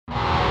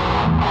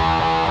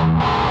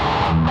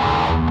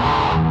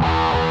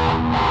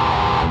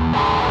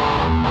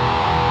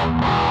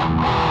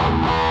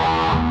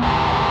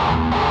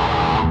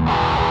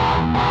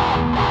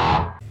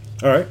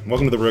All right,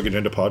 welcome to the Rogue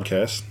Agenda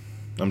podcast.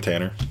 I'm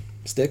Tanner,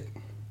 Stick?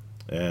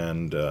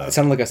 and It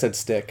sounded like I said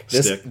stick.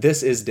 Stick.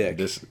 This is Dick.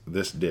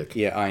 this Dick.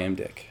 Yeah, I am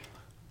Dick.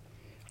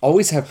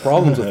 Always have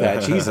problems with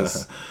that.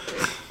 Jesus.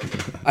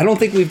 I don't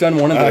think we've done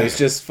one of those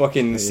just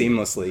fucking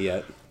seamlessly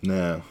yet.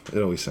 No, it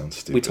always sounds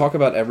stupid. We talk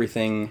about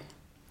everything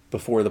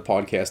before the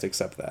podcast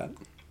except that.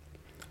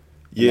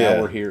 Yeah,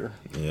 Now we're here.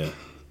 Yeah,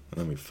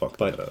 let me fuck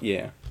that up. But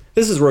yeah,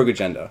 this is Rogue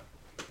Agenda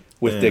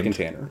with Dick and And,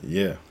 Tanner.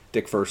 Yeah,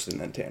 Dick first and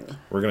then Tanner.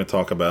 we're gonna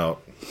talk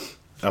about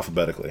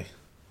alphabetically.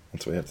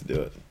 That's why we have to do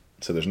it.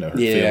 So there's no hurt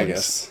Yeah, feelings. I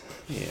guess.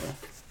 Yeah.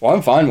 Well,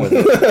 I'm fine with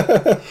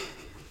it.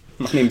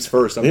 My name's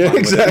first. I'm fine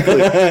Exactly.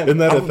 with it. Isn't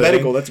that a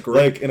Alphabetical, thing? that's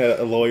great. Like in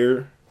a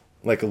lawyer,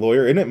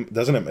 and it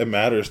doesn't it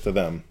matters to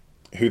them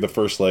who the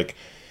first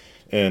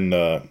in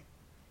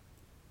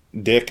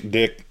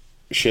Dick,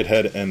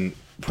 Shithead, and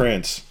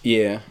Prince.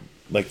 Yeah.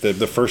 Like the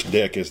first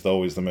Dick is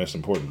always the most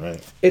important,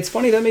 right? It's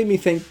funny, that made me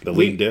think. The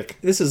lead Dick.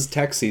 This is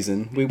tax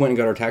season. We went and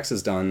got our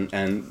taxes done,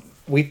 and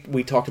we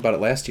talked about it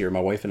last year, my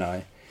wife and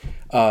I.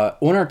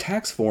 On our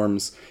tax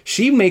forms,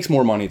 she makes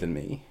more money than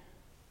me.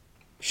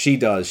 She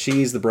does.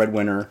 She's the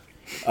breadwinner.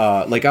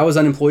 I was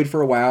unemployed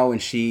for a while,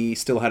 and she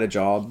still had a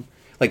job.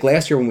 Like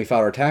last year when we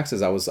filed our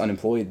taxes, I was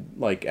unemployed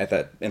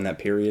in that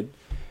period,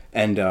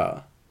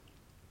 and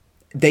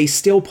they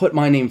still put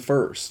my name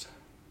first.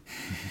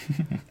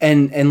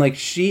 and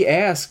she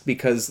asked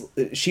because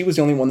she was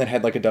the only one that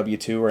had like a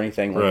W-2 or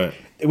anything. Right.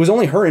 It was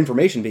only her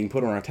information being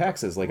put on our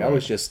taxes. I Right.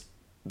 was just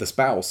the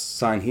spouse,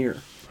 sign here.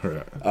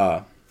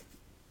 Right.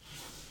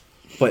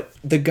 But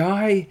the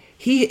guy,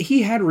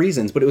 he had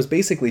reasons, but it was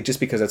basically just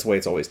because that's the way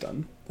it's always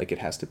done. Like, it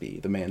has to be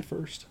the man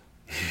first.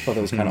 I thought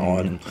that was kind of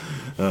odd.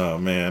 Oh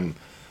man.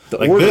 The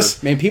Like order,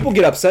 this- man, people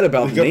get upset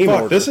about the name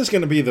order. This is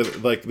going to be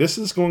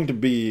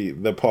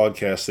the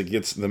podcast that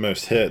gets the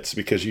most hits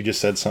because you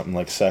just said something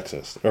like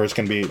sexist, or it's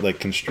going to be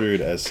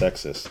construed as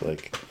sexist.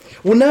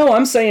 Well, no,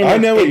 I'm saying... I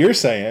know what you're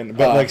saying,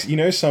 but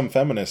some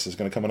feminist is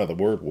going to come out of the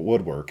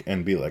woodwork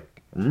and be like,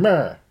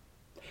 meh.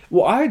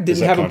 Well, I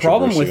didn't that have a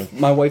problem with controversial?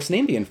 my wife's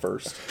name being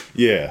first.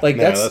 Yeah.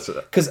 That's...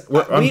 Because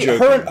I'm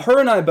joking. her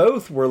and I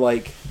both were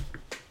like...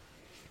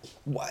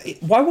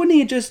 Why wouldn't he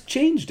have just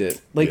changed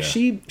it? Yeah.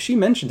 She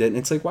mentioned it, and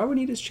it's like, why wouldn't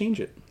he just change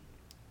it?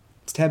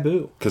 It's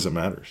taboo. Because it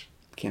matters.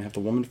 Can't have the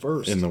woman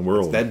first. In the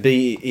world. That'd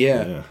be...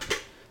 Yeah. Yeah.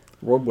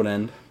 The world would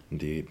end.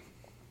 Indeed.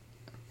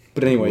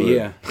 But anyway, Would.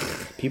 yeah.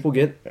 People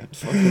get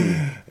fucking...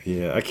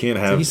 Yeah, I can't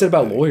have... Like you said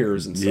about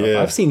lawyers and stuff.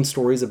 Yeah. I've seen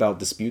stories about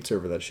disputes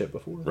over that shit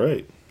before.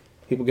 Right.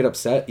 People get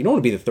upset. You don't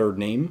want to be the third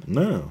name.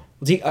 No.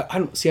 See, I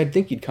don't see. I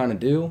think you'd kind of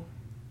do.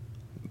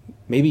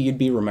 Maybe you'd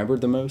be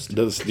remembered the most.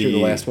 Does You're the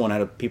the- last one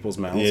out of people's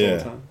mouths all the Yeah.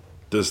 time.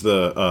 Does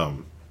the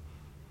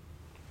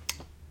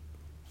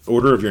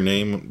order of your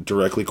name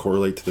directly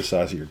correlate to the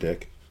size of your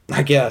dick?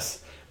 I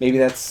guess maybe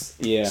that's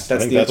I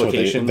think the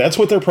implication. That's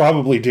what they're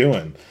probably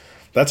doing.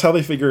 That's how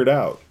they figure it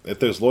out at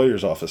those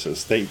lawyers'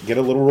 offices. They get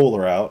a little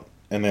ruler out,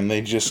 and then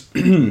they just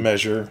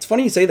measure. It's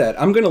funny you say that.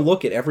 I'm gonna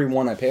look at every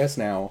one I pass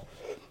now,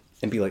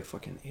 and be like,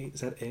 "Fucking A,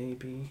 is that A,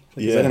 B?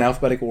 Is Yeah. that in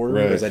alphabetical order,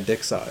 or Right. is that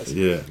dick size?"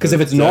 Yeah. Because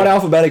if it's not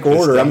alphabetical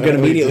order, I'm gonna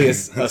definitely immediately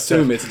dick-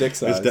 assume it's dick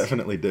size. It's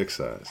definitely dick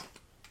size,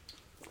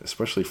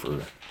 especially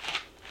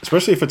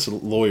if it's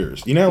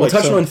lawyers. You know, Well,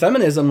 touching some- on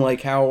feminism,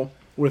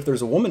 what if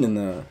there's a woman in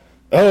the...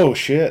 Oh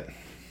shit!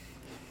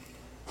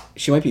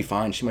 She might be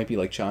fine. She might be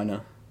like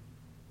China.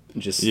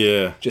 And just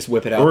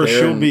whip it out Or there.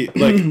 she'll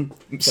and-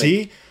 be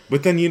see,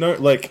 but then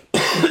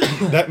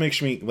that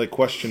makes me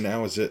question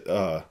now: is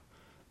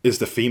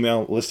the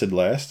female listed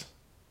last?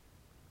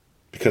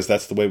 Because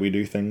that's the way we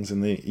do things in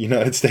the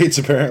United States,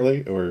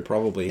 apparently, or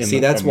Probably. in See,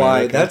 that's why.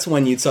 America. That's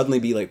when you'd suddenly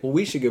be like, "Well,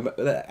 we should go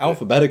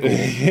alphabetical."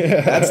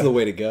 That's the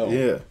way to go.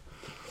 Yeah,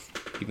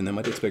 Even though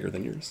my dick's bigger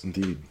than yours.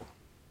 indeed.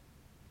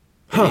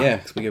 Yeah,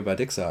 because we go by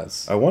dick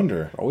size. I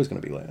wonder. We're always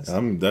going to be last.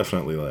 I'm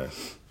definitely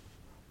last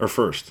or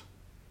first,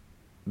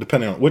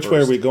 depending on which way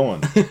are we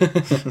going.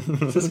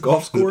 Is this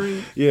golf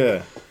scoring?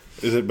 Yeah,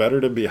 is it better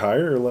to be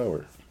higher or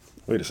lower?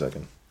 Wait a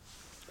second.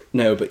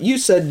 No, but you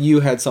said you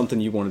had something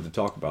you wanted to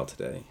talk about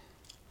today.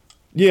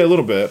 Yeah, a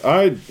little bit.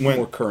 I went.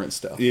 More current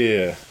stuff.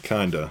 Yeah,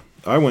 kinda.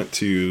 I went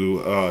to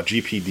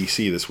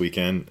GPDC this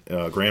weekend,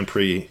 Grand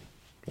Prix,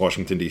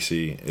 Washington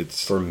D.C.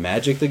 It's For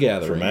Magic the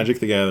Gathering. for Magic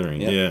the Gathering.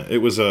 Yep. Yeah, it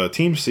was a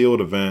team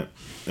sealed event,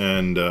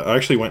 and I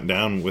actually went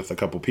down with a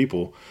couple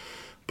people,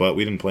 but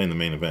we didn't play in the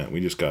main event. We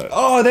just got.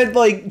 Oh,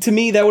 to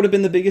me, that would have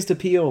been the biggest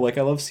appeal.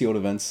 I love sealed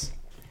events.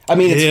 I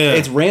mean,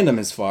 it's random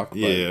as fuck. But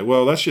Yeah,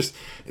 well, that's just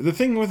the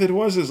thing with it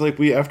is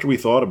after we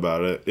thought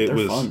about it, it they're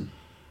was fun.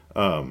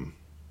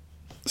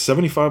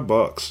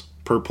 $75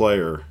 per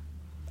player,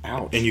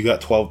 Ouch. and you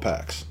got 12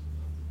 packs,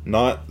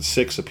 not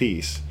 6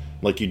 apiece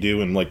like you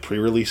do in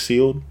pre-release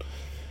sealed.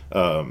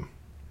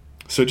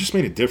 So it just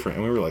made it different,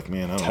 and we were like,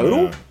 man, I don't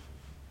Total? know.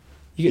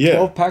 You get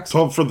 12 packs?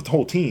 12 for the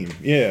whole team.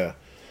 Yeah,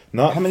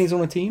 not How many's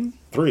on a team?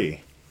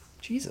 3.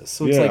 Jesus.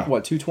 So it's Yeah.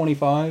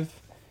 $225,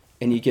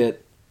 and you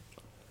get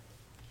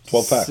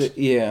 12 packs.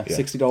 Yeah, Yeah.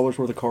 $60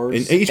 worth of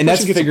cards. And each And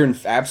that's person gets- figuring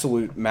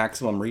absolute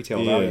maximum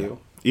retail value.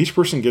 Each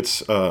person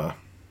gets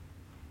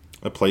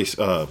a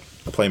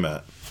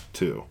playmat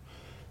too.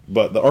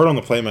 But the art on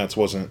the playmats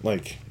wasn't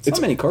like It's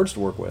not many cards to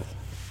work with.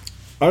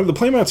 The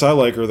playmats I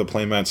like are the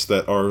playmats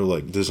that are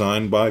like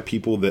designed by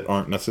people that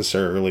aren't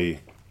necessarily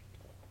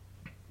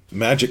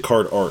Magic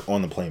card art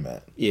on the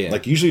playmat. Yeah.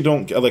 Like usually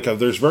don't like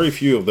there's very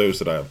few of those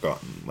that I've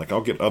gotten. Like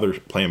I'll get other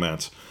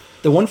playmats.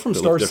 The one from that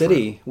Star look different.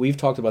 City, we've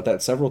talked about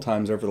that several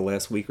times over the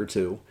last week or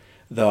two.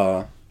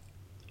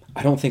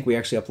 I don't think we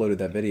actually uploaded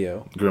that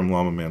video. Grim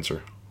Llama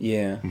Mancer.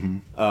 Yeah.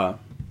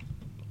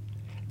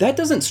 That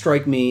doesn't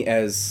strike me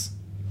as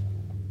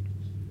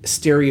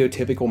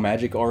stereotypical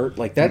Magic art.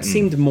 Like that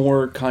seemed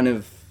more kind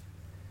of,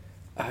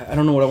 I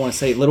don't know what I want to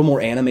say, a little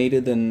more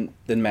animated than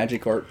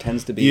Magic art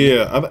tends to be.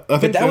 Yeah, I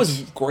think But that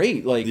was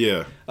great. Like,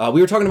 Yeah.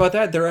 We were talking about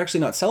that. They're actually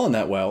not selling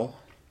that well.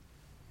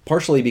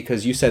 Partially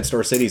because you said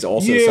Star City's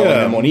also selling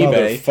them on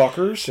eBay.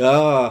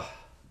 Motherfuckers.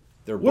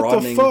 They're What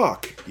broadening. the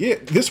fuck? Yeah,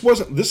 this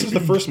is the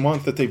first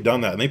month that they've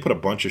done that, and they put a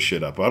bunch of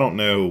shit up. I don't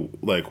know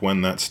like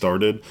when that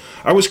started.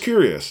 I was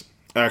curious,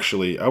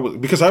 actually.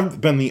 Because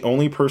I've been the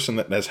only person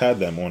that has had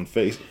them on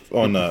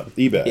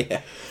eBay.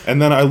 Yeah.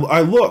 And then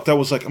I looked. I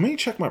was like, I'm gonna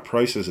check my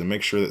prices and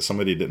make sure that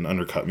somebody didn't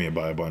undercut me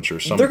by a bunch or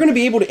something. They're going to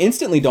be able to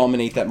instantly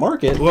dominate that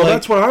market. Well, like,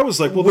 that's what I was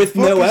like. Well, with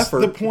the fuck no is effort.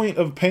 the point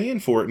of paying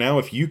for it now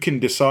if you can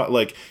decide?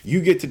 Like, you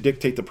get to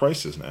dictate the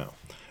prices now.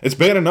 It's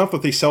bad enough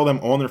that they sell them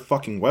on their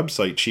fucking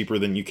website cheaper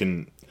than you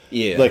can,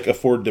 like,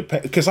 afford to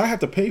pay. Because I have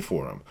to pay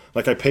for them.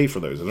 Like, I pay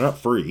for those. They're not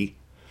free.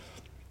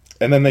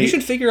 And then You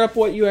should figure out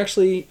what you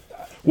actually.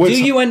 Surely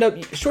you end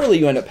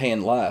up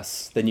paying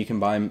less than you can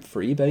buy them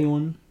for eBay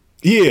on.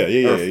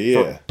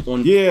 Yeah.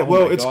 Oh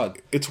well, my God.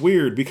 it's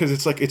weird because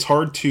it's like it's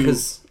hard to.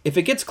 Because if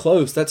it gets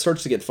close, that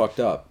starts to get fucked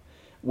up.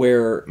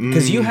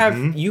 Because you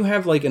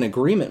have like an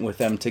agreement with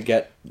them to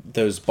get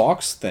those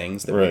box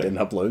things that we Right. didn't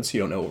upload, so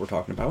you don't know what we're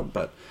talking about.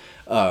 But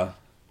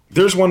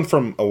There's one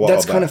from a while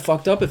that's back. kind of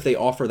fucked up if they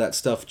offer that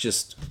stuff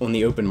just on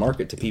the open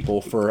market to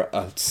people for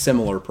a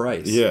similar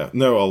price. Yeah,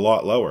 no, a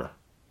lot lower.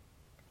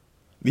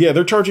 Yeah,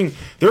 they're charging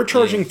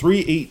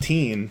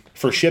 $318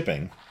 for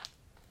shipping.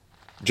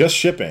 Just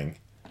shipping.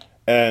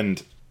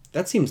 And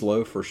That seems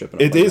low for shipping.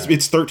 it is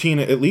it's 13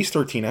 at least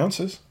 13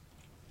 ounces.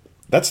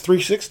 That's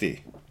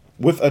 $360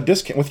 with a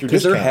discount with your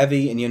because discount. they're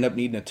heavy and you end up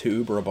needing a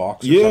tube or a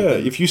box. Or Yeah,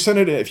 something. if you send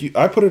it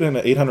I put it in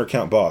an 800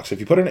 count box. If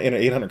you put it in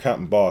an 800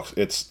 count box,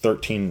 it's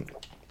 13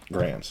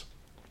 grams.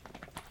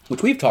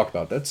 Which we've talked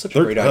about. That's such a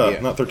great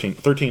idea. Not 13.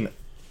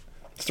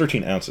 It's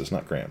 13 ounces,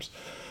 not grams.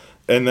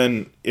 And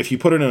then if you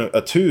put it in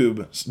a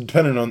tube,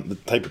 depending on the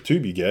type of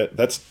tube you get,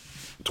 that's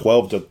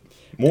 12 to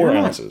more They're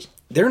not- ounces.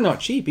 They're not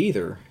cheap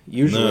either.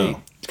 Usually,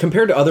 No.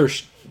 compared to other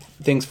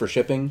things for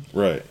shipping.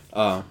 Right.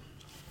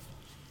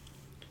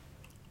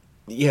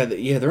 Yeah,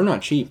 they're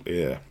not cheap.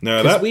 Yeah.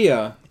 No, Because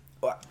that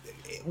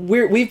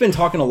we've been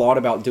talking a lot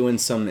about doing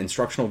some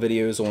instructional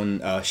videos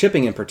on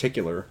shipping in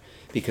particular,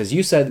 because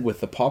you said with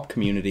the pop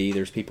community,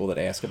 there's people that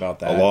ask about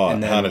that a lot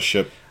and then, how to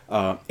ship.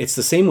 it's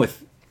the same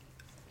with,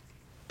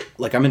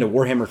 like, I'm into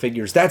Warhammer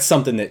figures. That's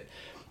something that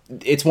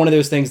it's one of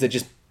those things that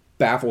just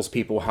baffles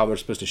people how they're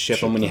supposed to ship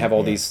them when you them, have all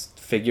yeah. these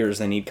figures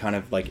they need kind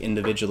of like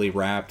individually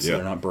wrapped so Yeah.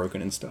 they're not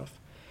broken and stuff.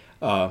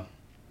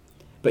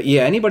 But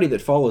yeah, anybody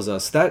that follows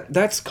us,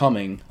 that's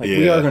coming. Like,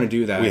 we Yeah, are going to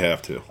do that. we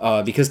have to.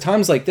 Because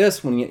times like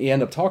this, when you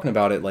end up talking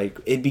about it, like,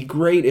 it'd be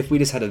great if we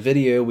just had a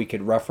video we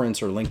could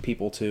reference or link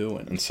people to.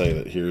 And say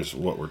that here's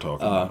what we're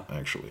talking about,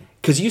 actually.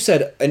 Because you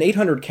said an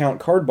 800 count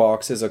card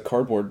box is a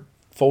cardboard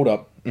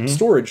fold-up Mm-hmm.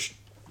 storage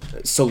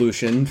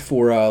solution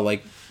for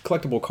like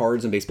collectible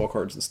cards and baseball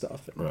cards and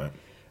stuff. Right.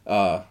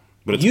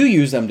 But you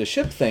use them to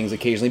ship things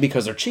occasionally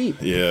because they're cheap.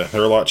 Yeah,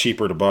 they're a lot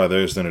cheaper to buy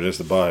those than it is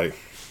to buy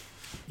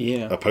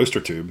Yeah. a poster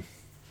tube.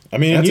 I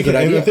mean, That's you a good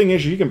can, and idea. the thing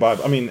is, you can buy.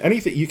 I mean,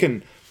 anything you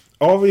can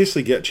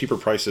obviously get cheaper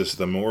prices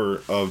the more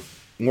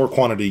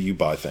quantity you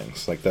buy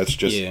things. Like that's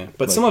just Yeah.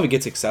 But like, some of it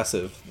gets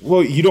excessive.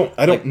 well, you don't.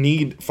 I don't like-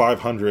 need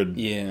 500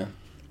 Yeah.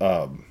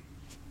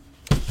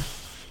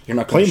 You're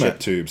not going to playmat ship.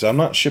 tubes. I'm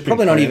not shipping.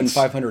 Probably not even prints.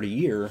 500 a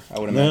year, I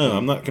would imagine. No,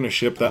 I'm not going to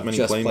ship that many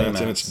Just playmats, and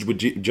playmats. it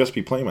would just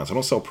be playmats. I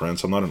don't sell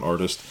prints. I'm not an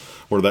artist,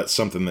 or that's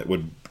something that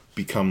would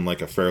become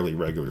like a fairly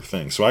regular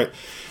thing. So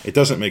it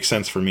doesn't make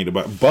sense for me to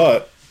buy.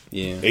 But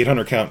Yeah.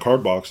 800 count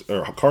card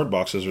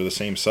boxes are the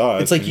same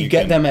size. It's like and you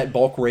get can- them at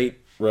bulk rate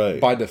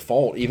Right. by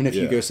default, even if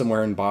you Yeah. go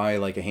somewhere and buy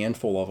like a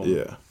handful of them.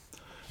 Yeah,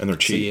 and they're So,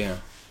 cheap. yeah.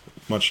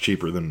 Much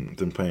cheaper than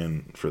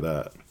paying for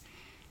that.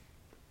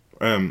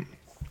 Yeah,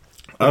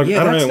 I don't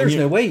know. when there's you-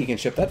 no way you can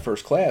ship that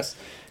first class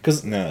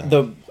because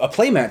No. a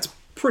playmat's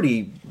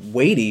pretty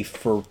weighty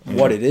for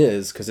what it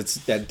is because it's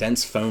that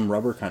dense foam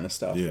rubber kind of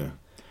stuff. Yeah.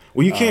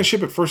 Well, you can't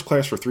ship it first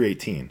class for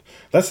 $318.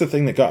 That's the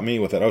thing that got me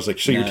with it. I was like,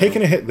 so you're No.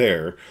 taking a hit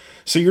there.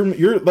 So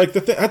you're like the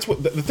thing. That's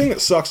what the thing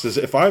that sucks is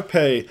if I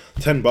pay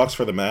 $10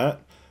 for the mat,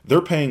 they're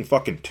paying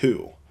fucking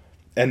 $2,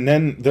 and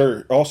then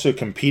they're also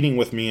competing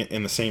with me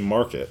in the same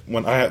market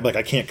when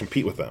I can't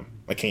compete with them.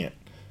 I can't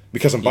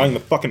because I'm buying the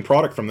fucking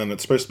product from them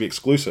that's supposed to be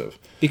exclusive.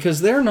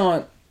 Because they're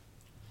not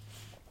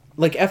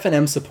like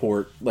F&M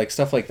support, like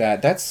stuff like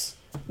that. That's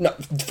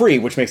not free,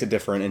 which makes it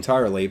different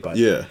entirely. But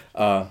Yeah.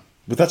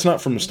 But that's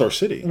not from Star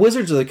City.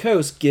 Wizards of the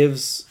Coast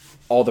gives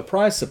all the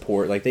prize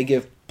support. Like, they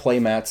give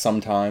playmats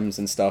sometimes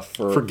and stuff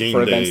for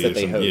events that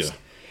they host.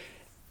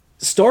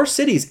 Star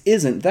Cities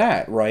isn't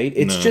that, right?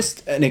 It's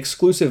just an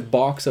exclusive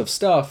box of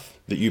stuff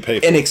that you pay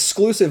for. An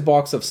exclusive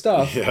box of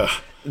stuff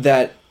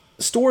that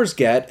stores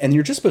get, and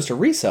you're just supposed to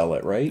resell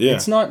it, right? Yeah.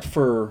 It's not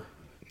for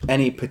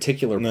any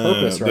particular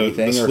purpose or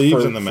anything, or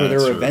for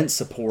their event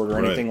support or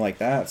anything like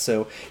that.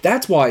 So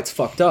that's why it's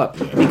fucked up,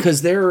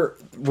 because they're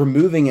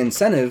removing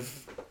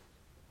incentive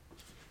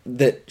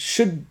that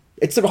should...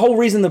 It's the whole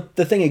reason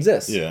the thing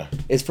exists.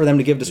 Is for them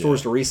to give to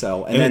stores to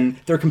resell. And then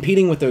they're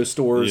competing with those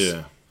stores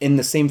in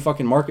the same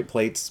fucking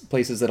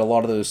places that a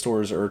lot of those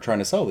stores are trying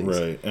to sell these.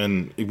 Right.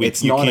 And you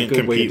not can't a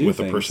good way to compete do with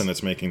things. the person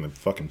that's making the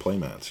fucking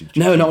playmats.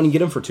 No, not when you get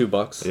them for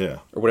 $2. Yeah.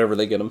 Or whatever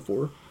they get them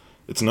for.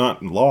 It's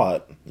not a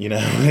lot, you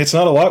know. It's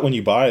not a lot when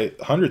you buy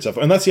hundreds of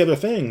them. And that's the other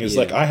thing, is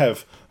like, I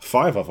have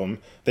 5 of them.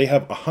 They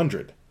have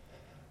 100.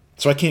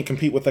 So I can't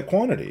compete with that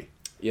quantity.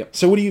 Yep.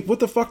 So what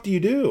the fuck do you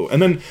do? And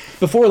then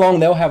before long,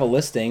 they'll have a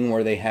listing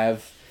where they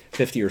have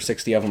 50 or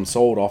 60 of them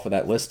sold off of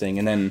that listing,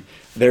 and then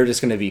they're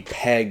just going to be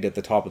pegged at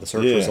the top of the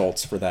search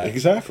results for that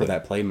for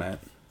that playmat.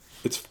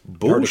 It's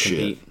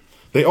bullshit.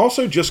 They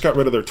also just got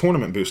rid of their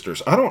tournament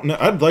boosters. I don't know.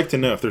 I'd like to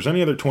know if there's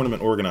any other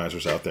tournament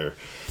organizers out there.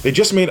 I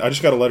just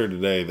got a letter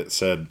today that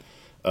said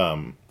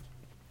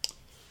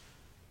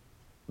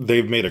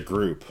they've made a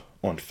group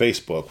on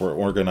Facebook where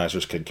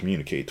organizers could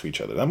communicate to each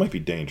other. That might be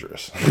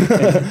dangerous,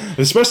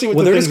 especially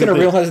with they're just going to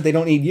realize that they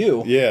don't need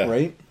you. Yeah.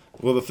 Right.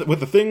 Well, with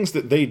the things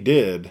that they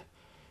did,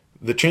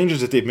 the changes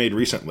that they've made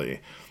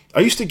recently, I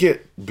used to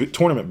get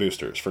tournament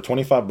boosters for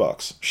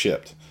 $25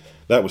 shipped.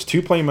 That was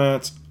 2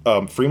 playmats,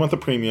 free month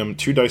of premium,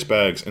 2 dice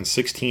bags, and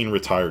 16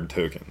 retired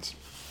tokens.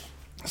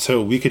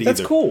 So we could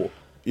That's cool.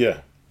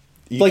 Yeah.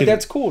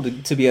 That's cool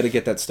to be able to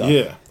get that stuff.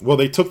 Yeah. Well,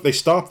 they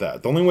stopped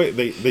that. The only way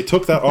they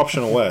took that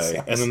option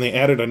away, and then they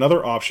added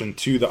another option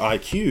to the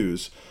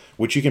IQs,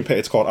 which you can pay.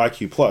 It's called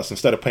IQ Plus.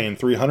 Instead of paying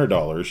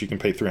 $300, you can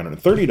pay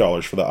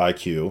 $330 for the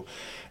IQ,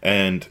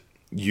 and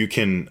you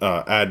can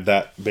add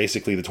that,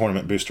 basically the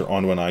tournament booster,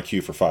 onto an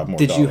IQ for $5 more.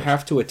 Did you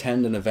have to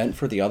attend an event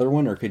for the other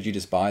one, or could you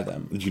just buy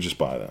them? You just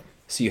buy them.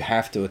 So you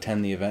have to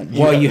attend the event.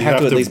 You have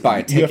to at least buy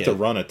a ticket. You have to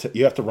run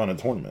you have to run a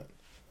tournament.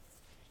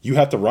 You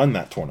have to run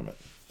that tournament.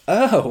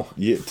 Oh.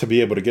 To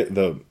be able to get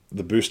the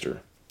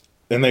booster.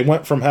 And they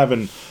went from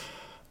having...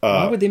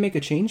 why would they make a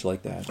change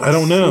like that? I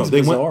don't know.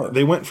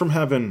 They went from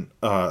having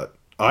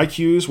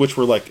IQs, which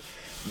were like...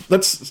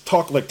 Let's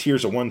talk like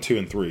tiers of 1, 2,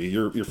 and 3.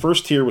 Your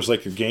first tier was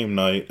like your game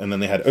night, and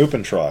then they had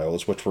open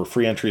trials, which were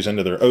free entries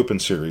into their open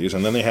series,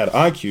 and then they had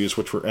IQs,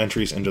 which were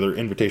entries into their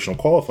invitational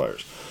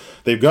qualifiers.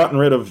 They've gotten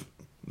rid of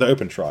the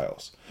open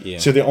trials. Yeah.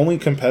 So the only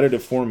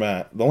competitive thing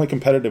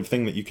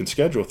that you can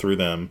schedule through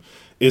them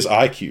is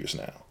IQs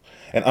now.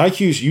 And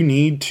IQs, you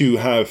need to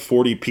have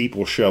 40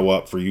 people show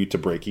up for you to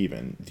break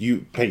even.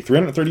 You pay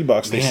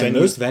 $330.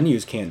 Most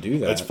venues can't do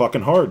that. It's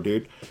fucking hard,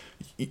 dude.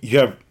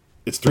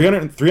 It's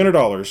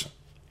 $300.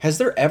 Has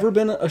there ever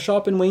been a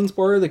shop in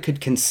Waynesboro that could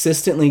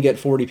consistently get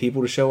 40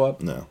 people to show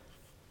up? No,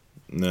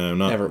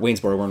 not never.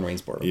 Waynesboro, we're in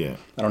Waynesboro. Yeah,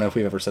 I don't know if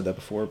we've ever said that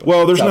before. But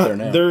well, there's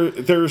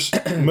there's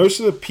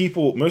most of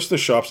the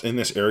shops in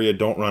this area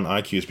don't run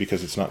IQs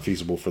because it's not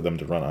feasible for them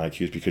to run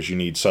IQs because you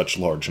need such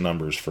large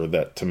numbers for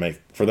them to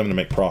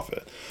make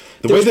profit.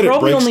 There's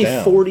probably only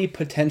 40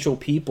 potential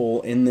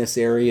people in this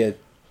area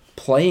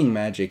playing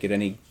Magic at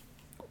any.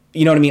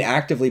 You know what I mean?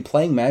 Actively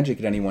playing Magic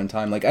at any one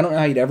time. Like, I don't know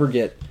how you'd ever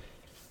get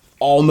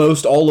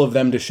almost all of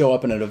them to show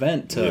up in an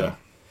event.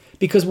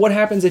 Because what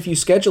happens if you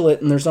schedule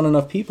it and there's not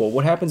enough people?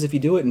 What happens if you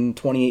do it and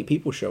 28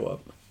 people show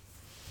up?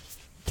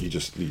 It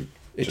just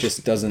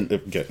doesn't...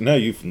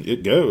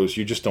 It goes.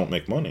 You just don't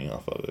make money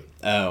off of it.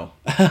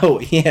 Oh,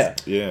 yeah.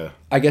 Yeah.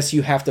 I guess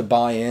you have to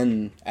buy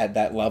in at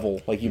that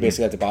level. Like, you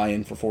basically have to buy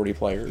in for 40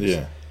 players.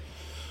 Yeah.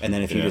 And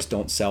then if you just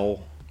don't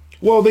sell...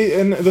 Well,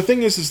 the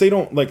thing is they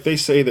don't, like, they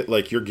say that,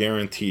 like, you're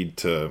guaranteed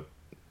to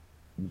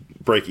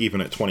break even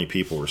at 20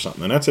 people or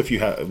something. And that's if you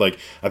have, like,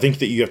 I think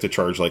that you have to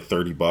charge, like,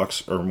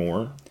 $30 or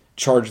more.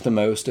 Charge the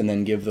most and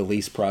then give the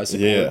least prize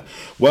support. Yeah.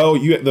 Well,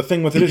 the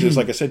thing with it is,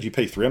 like I said, you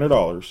pay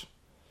 $300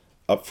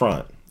 up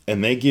front,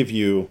 and they give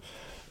you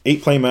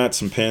 8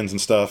 playmats and pins and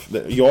stuff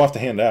that you'll have to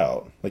hand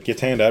out. Like, you have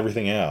to hand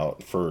everything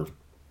out for...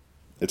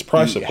 It's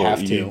prize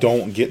support. You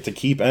don't get to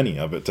keep any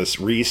of it to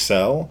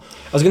resell.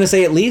 I was going to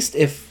say, at least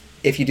if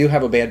you do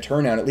have a bad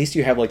turnout, at least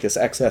you have, like, this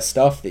excess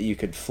stuff that you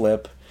could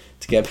flip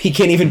to get... You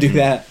can't even do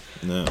that.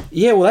 No.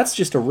 Yeah, well, that's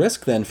just a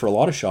risk then for a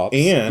lot of shops.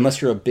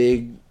 Unless you're a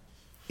big...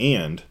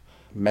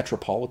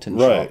 metropolitan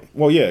shop. Right.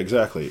 Well, yeah,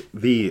 exactly.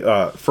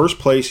 The first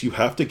place, you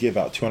have to give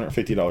out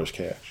 $250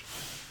 cash.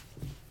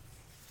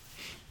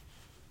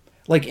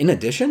 Like, in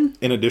addition?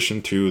 In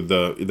addition to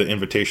the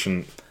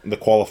invitation, the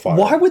qualifier.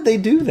 Why would they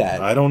do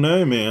that? I don't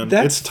know, man.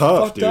 That's it's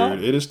tough, dude. Up.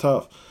 It is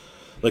tough.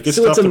 Like, it's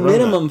so tough it's a to run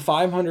minimum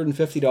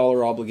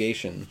 $550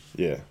 obligation.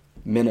 Yeah.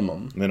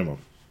 Minimum.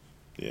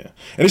 Yeah. Yeah,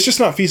 and it's just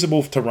not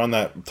feasible to run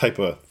that type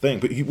of thing.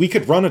 But we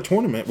could run a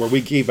tournament where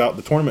we gave out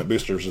the tournament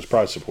boosters as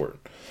prize support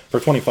for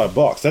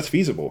 $25. That's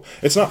feasible.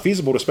 It's not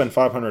feasible to spend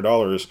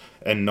 $500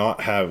 and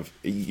not have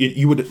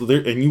you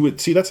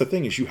would see. That's the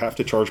thing is you have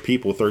to charge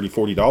people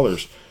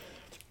 $30-$40.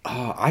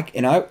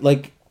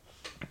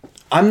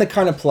 I'm the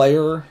kind of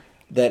player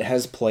that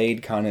has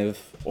played kind of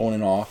on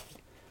and off.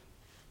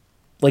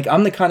 Like,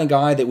 I'm the kind of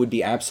guy that would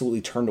be absolutely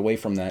turned away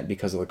from that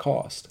because of the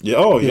cost. Yeah.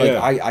 Oh, yeah.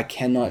 Like, I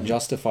cannot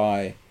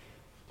justify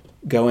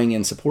going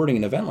and supporting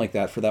an event like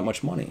that for that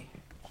much money.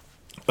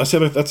 That's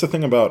the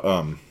thing about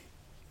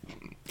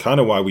kind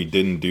of why we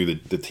didn't do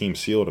the team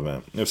sealed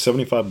event. It was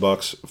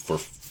 $75 for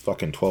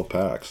fucking 12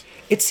 packs.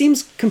 It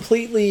seems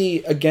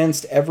completely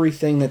against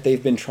everything that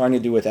they've been trying to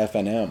do with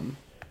FNM,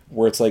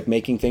 where it's like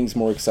making things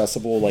more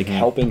accessible, like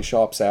helping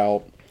shops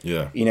out.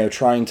 Yeah. You know,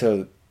 trying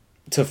to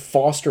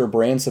foster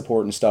brand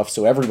support and stuff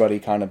so everybody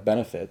kind of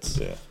benefits.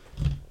 Yeah.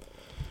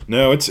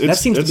 No, that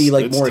seems to be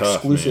like more tough,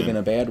 exclusive man. in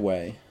a bad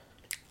way.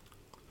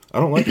 I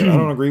don't like it. I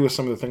don't agree with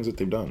some of the things that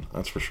they've done.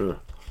 That's for sure.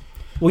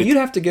 Well, you'd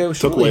have to go.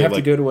 Surely you have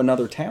to go to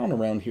another town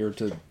around here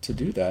to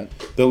do that.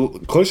 The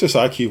closest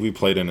IQ we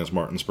played in is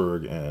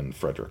Martinsburg and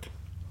Frederick.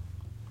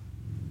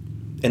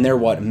 And they're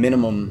what,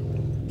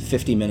 minimum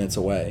 50 minutes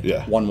away?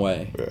 Yeah. One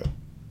way. Yeah.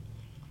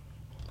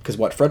 Because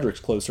Frederick's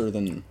closer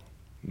than.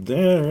 Or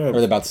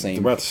they're about the same.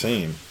 They're about the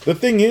same. The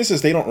thing is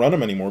they don't run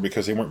them anymore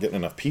because they weren't getting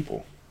enough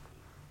people.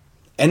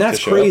 And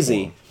that's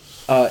crazy.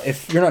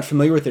 If you're not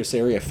familiar with this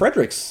area,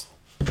 Frederick's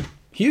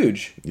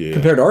huge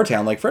compared to our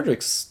town. Like,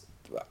 Frederick's,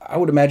 I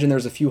would imagine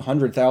there's a few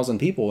 100,000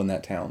 people in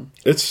that town.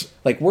 It's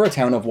like, we're a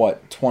town of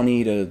what,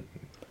 20 to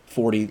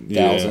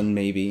 40,000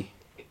 maybe.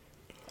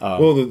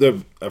 Well,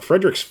 the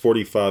Frederick's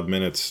 45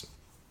 minutes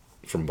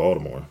from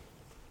Baltimore.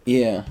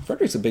 Yeah,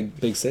 Frederick's a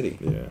big city.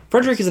 Yeah,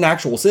 Frederick is an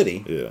actual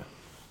city. Yeah.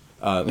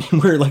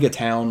 We're like a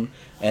town,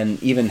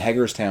 and even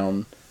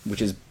Hagerstown,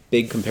 which is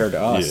big compared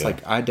to us,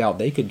 like, I doubt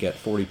they could get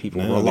 40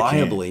 people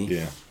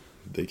reliably.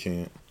 They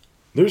can't.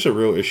 There's a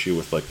real issue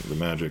with, like, the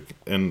Magic,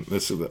 and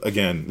this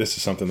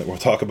is something that we'll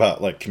talk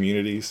about, like,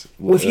 communities.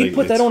 Well, if you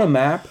put that on a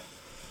map,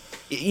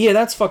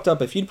 that's fucked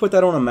up. If you'd put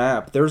that on a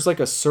map, there's like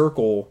a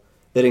circle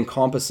that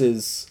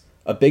encompasses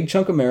a big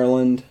chunk of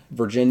Maryland,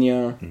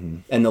 Virginia,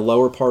 and the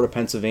lower part of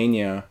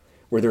Pennsylvania,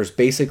 where there's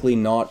basically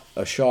not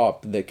a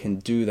shop that can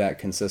do that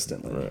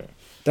consistently. Right.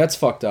 That's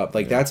fucked up.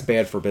 Like, that's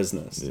bad for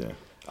business. Yeah.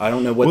 I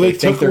don't know what they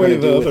think they're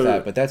going to do with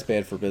that, but that's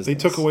bad for business. They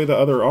took away the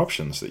other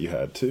options that you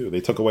had, too. They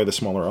took away the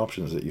smaller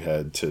options that you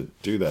had to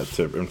do that,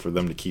 and for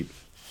them to keep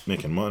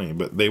making money.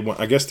 But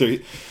I guess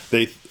they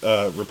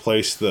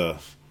replaced the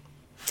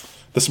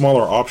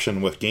smaller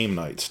option with game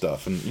night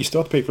stuff, and you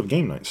still have to pay for the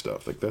game night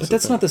stuff. Like,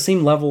 that's not the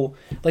same level.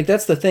 Like,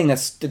 that's the thing.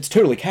 It's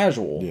totally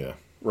casual. Yeah.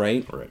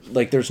 Right.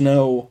 Like, there's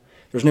no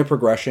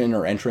progression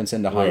or entrance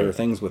into higher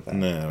things with that.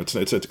 No,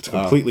 it's a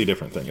completely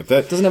different thing. If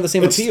that doesn't have the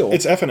same appeal.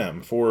 It's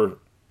FNM for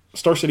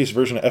Star City's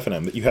version of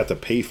FNM that you have to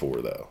pay for,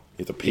 though.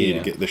 You have to pay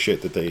to get the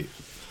shit that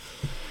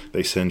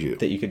they send you.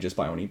 That you could just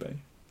buy on eBay.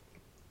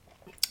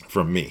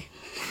 From me.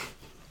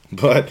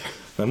 But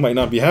that might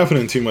not be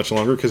happening too much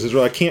longer because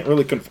I can't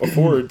really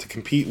afford to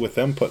compete with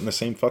them putting the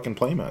same fucking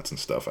playmats and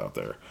stuff out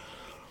there.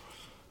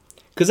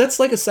 Because that's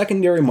like a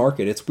secondary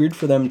market. It's weird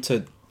for them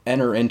to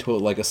enter into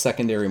like a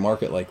secondary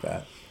market like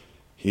that.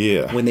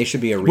 Yeah. When they should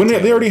be a retailer.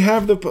 When they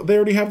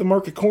already have the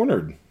market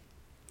cornered.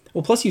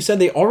 Well, plus you said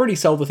they already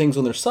sell the things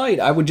on their site.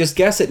 I would just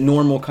guess at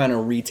normal kind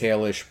of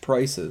retail-ish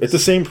prices. It's the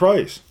same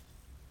price.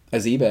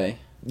 As eBay?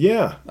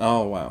 Yeah.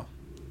 Oh, wow.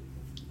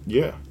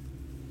 Yeah.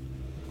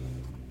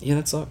 Yeah,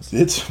 that sucks.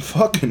 It's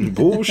fucking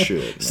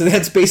bullshit. So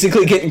that's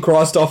basically getting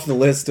crossed off the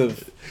list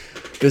of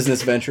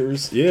business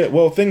ventures. Yeah,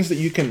 well, things that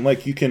you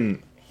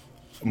can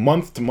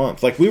month to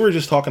month. Like, we were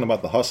just talking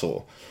about the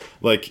hustle.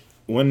 Like,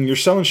 when you're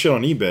selling shit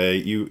on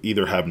eBay, you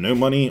either have no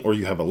money or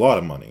you have a lot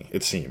of money,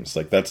 it seems.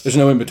 Like, there's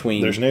no in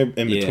between. There's no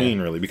in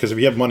between, really. Because if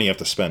you have money, you have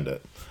to spend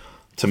it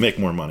to make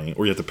more money.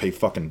 Or you have to pay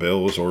fucking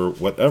bills or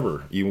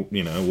whatever.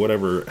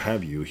 Whatever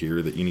have you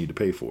here that you need to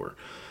pay for.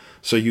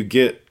 So you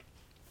get...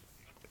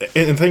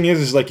 And the thing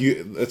is like,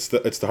 it's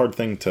the hard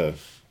thing to...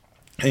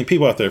 I mean,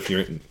 people out there, if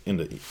you're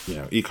into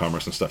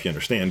e-commerce and stuff, you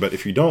understand. But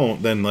if you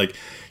don't, then, like,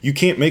 you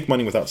can't make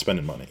money without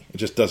spending money. It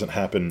just doesn't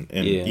happen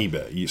in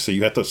eBay. So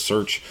you have to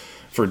search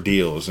for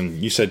deals.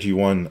 And you said you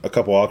won a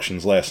couple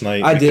auctions last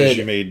night. I did.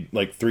 You made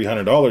like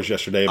 $300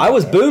 yesterday. I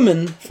was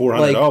booming.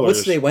 $400. Like,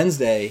 what's today?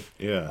 Wednesday.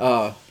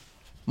 Yeah.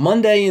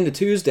 Monday into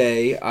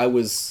Tuesday, I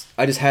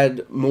just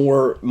had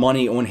more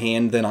money on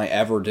hand than I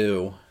ever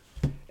do,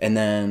 and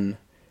then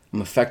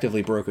I'm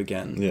effectively broke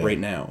again right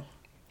now.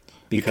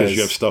 Because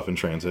you have stuff in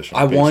transition.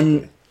 I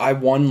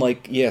won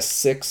like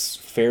 6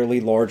 fairly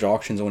large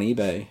auctions on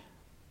eBay.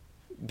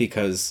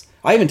 Because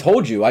I even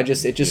told you, it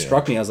just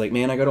struck me. I was like,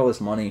 man, I got all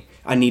this money.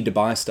 I need to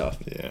buy stuff.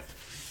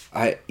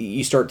 Yeah.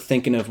 You start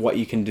thinking of what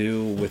you can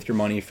do with your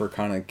money for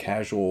kind of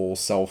casual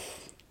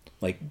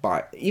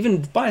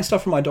buying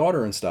stuff for my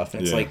daughter and stuff.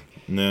 And it's like,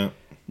 No,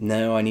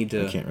 No, I need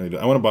to. can't really do.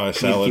 I want to buy a I need to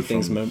salad keep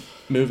things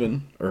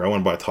moving. or I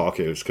want to buy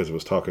tacos because it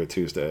was Taco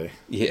Tuesday.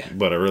 Yeah.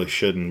 But I really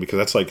shouldn't because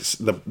that's like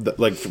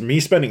like for me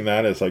spending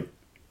that is like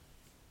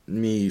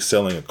me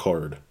selling a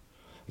card.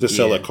 Just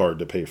sell Yeah. a card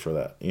to pay for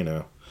that,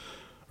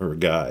 or a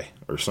guy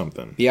or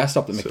something. Yeah, I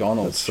stopped at So,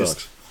 McDonald's that just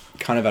sucks.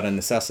 kind of out of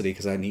necessity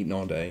because I hadn't eaten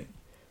all day.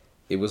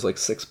 It was like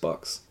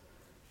 $6.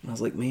 And I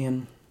was like,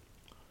 man.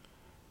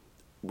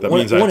 That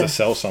One- means I have one- to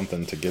sell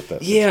something to get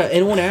that. Yeah,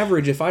 and on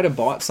average, if I'd have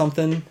bought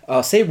something,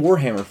 say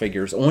Warhammer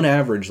figures, on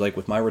average, like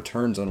with my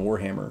returns on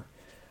Warhammer,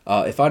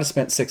 if I'd have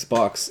spent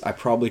 $6, I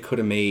probably could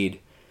have made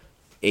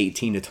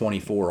 18 to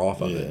 24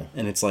 off of Yeah. it.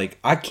 And it's like,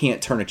 I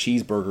can't turn a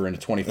cheeseburger into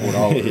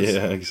 $24.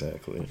 Yeah,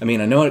 exactly. I mean,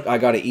 I know I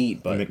got to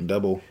eat, but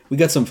McDouble. we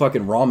got some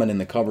fucking ramen in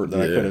the cupboard that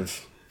I Yeah.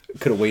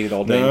 could have waited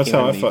all day. No, and that's came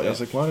how in I and felt. eat I was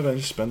that. like, why did I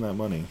just spend that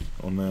money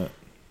on that?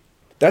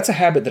 That's a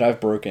habit that I've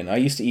broken. I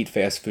used to eat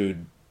fast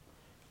food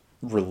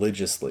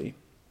religiously.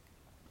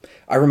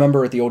 I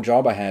remember at the old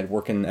job I had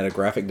working at a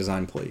graphic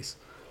design place.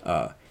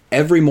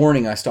 Every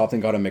morning I stopped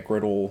and got a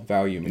McGriddle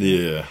value meal.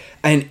 Yeah.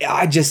 And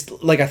I just,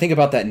 like, I think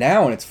about that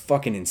now and it's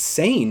fucking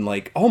insane.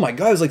 Like, oh my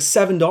God, it was like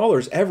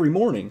 $7 every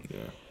morning. Yeah.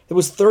 It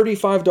was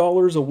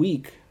 $35 a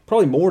week.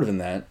 Probably more than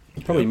that.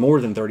 Probably Yeah.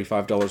 more than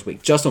 $35 a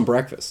week just on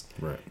breakfast.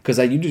 Right. Because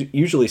I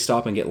usually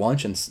stop and get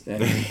lunch and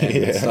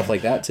Yeah. stuff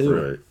like that too.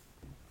 Right.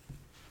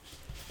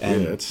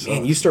 And Yeah, it man,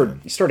 sucks, you start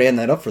man. you start adding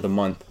that up for the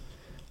month.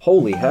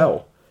 Holy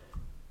hell.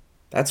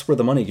 That's where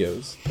the money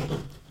goes.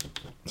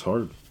 It's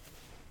hard.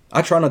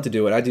 I try not to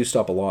do it. I do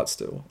stop a lot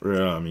still.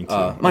 Yeah, me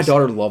too. My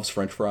daughter loves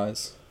French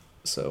fries,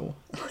 so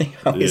I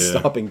always Yeah.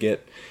 stop and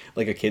get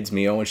like a kid's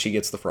meal, and she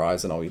gets the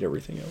fries, and I'll eat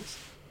everything else.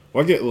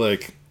 Well,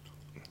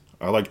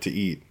 I like to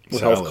eat We're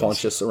salads, health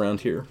conscious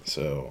around here.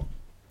 so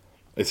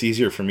it's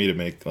easier for me to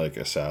make like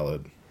a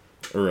salad,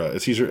 or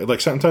it's easier.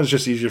 Like sometimes it's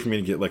just easier for me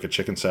to get like a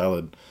chicken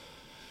salad,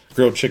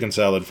 grilled chicken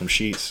salad from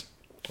Sheetz,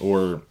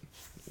 or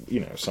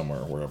somewhere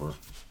wherever.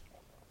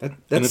 That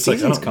And it's like, I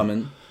season's don't-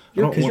 coming. I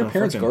don't Because your wanna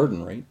parents' fucking-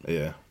 garden, right?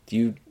 Yeah. Do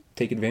you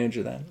take advantage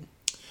of that?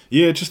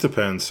 Yeah, it just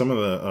depends. Some of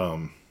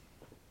the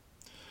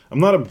I'm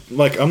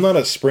not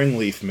a spring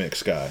leaf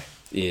mix guy.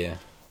 Yeah.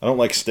 I don't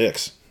like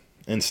sticks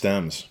and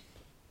stems.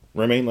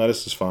 Romaine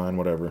lettuce is fine,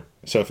 whatever.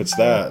 So if it's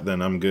that,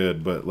 then I'm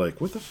good. But like,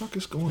 what the fuck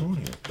is going on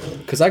here?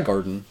 Because I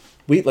garden.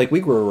 We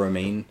grew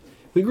romaine.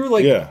 We grew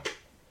like Yeah.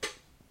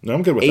 No,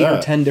 I'm good with 8 that.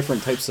 or 10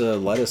 different types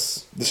of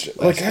lettuce. The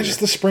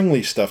spring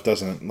leaf stuff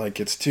doesn't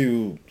it's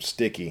too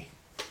sticky.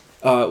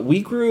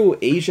 We grew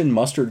Asian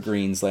mustard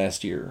greens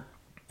last year,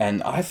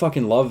 and I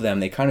fucking love them.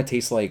 They kind of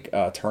taste like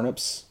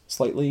turnips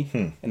slightly,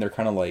 and they're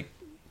kind of like.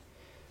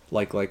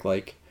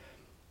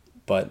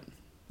 But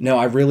no,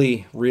 I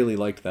really, really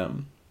like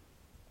them.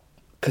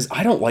 Because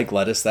I don't like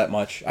lettuce that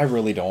much. I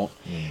really don't.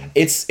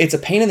 It's a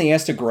pain in the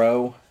ass to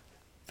grow.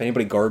 If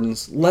anybody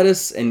gardens,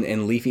 lettuce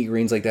and leafy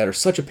greens like that are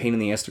such a pain in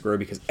the ass to grow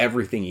because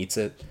everything eats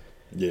it.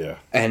 Yeah.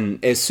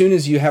 And as soon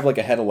as you have like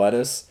a head of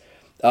lettuce,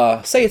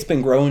 say it's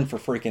been growing for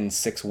freaking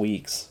 6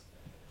 weeks,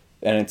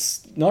 and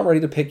it's not ready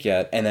to pick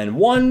yet, and then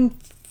one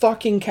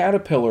fucking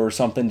caterpillar or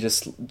something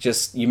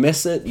just you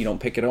miss it, you don't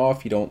pick it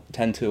off, you don't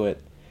tend to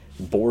it,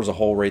 bores a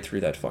hole right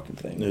through that fucking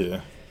thing.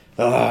 Yeah.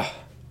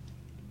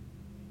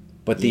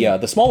 But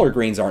the smaller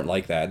greens aren't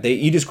like that.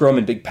 You just grow them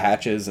in big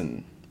patches,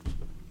 and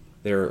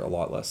they're a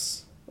lot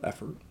less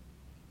effort.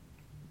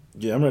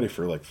 Yeah, I'm ready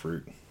for like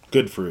fruit.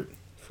 Good fruit.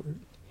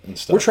 And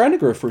stuff. We're trying to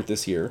grow fruit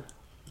this year.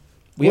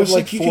 We Well, have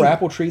like it's like you 4 can-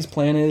 apple trees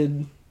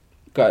planted.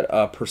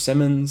 Got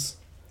persimmons.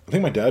 I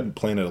think my dad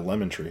planted a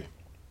lemon tree.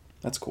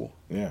 That's cool.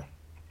 Yeah.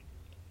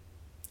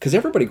 Because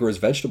everybody grows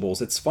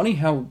vegetables. It's funny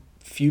how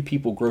few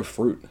people grow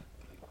fruit.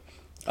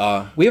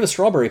 We have a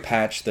strawberry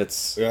patch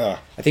that's... Yeah.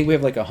 I think we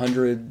have like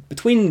 100...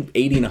 Between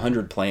 80 and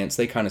 100 plants.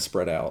 They kind of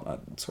spread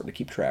out. It's hard to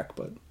keep track,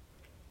 but...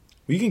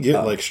 Well, you can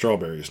get like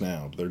strawberries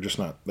now, but they're just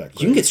not that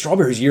great. You can get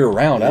strawberries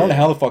year-round. I don't know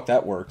Yeah. how the fuck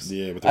that works.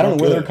 Yeah, but I don't they're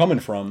know where not they're good. coming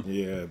from.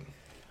 Yeah.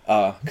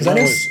 Because I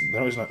know They're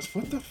always not.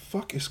 What the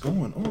fuck is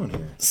going on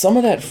here? some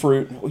of that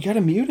fruit... We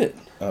gotta mute it.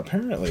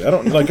 Apparently, I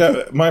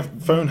don't my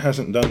phone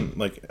hasn't done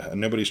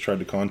nobody's tried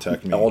to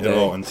contact me All at day.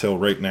 all until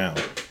right now.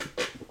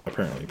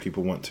 Apparently,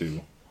 people want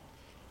to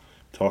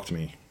talk to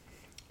me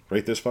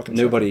right this fucking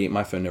Nobody...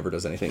 My phone never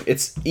does anything.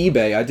 It's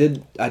eBay.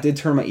 I did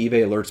turn my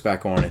eBay alerts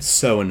back on. It's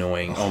so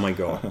annoying. Oh my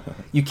god.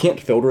 You can't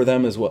filter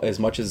them as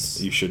much as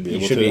second. You should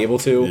be. able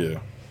to.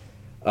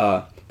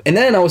 Yeah. And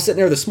then I was sitting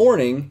there this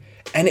morning,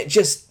 and it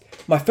just...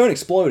 My phone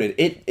exploded.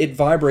 It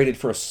vibrated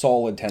for a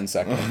solid 10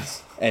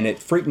 seconds. And it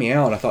freaked me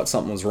out. I thought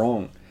something was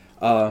wrong.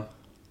 It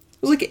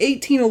was like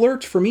 18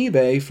 alerts from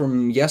eBay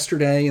from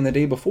yesterday and the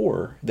day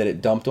before that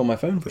it dumped on my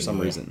phone for some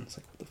reason. It's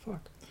like, what the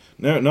fuck?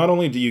 No, not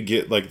only do you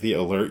get the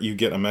alert, you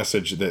get a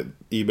message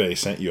that eBay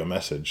sent you a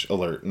message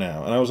alert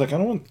now, and I was like, I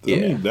don't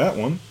need that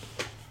one.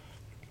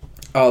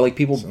 Like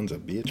people Sons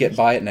of bitches. get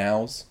buy it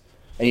nows,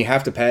 and you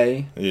have to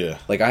pay. Yeah.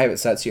 Like I have it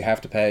set so you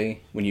have to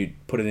pay when you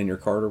put it in your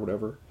card or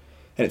whatever,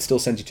 and it still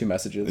sends you 2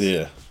 messages.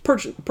 Yeah.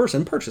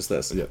 Person purchased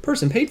this. Yeah.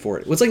 Person paid for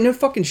it. It's like no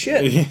fucking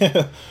shit.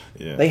 Yeah.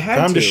 Yeah. They had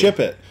time to to. ship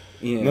it.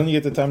 Yeah. And then you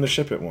get the time to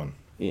ship it one.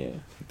 Yeah.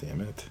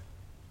 Damn it.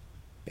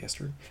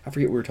 Bastard. I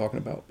forget what we were talking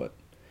about, but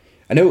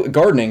I know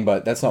gardening,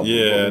 but that's not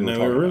Yeah, what no,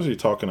 we were originally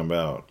talking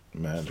about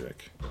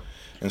Magic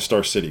and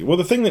Star City. Well,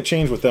 the thing that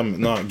changed with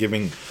them not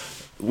giving,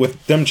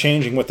 with them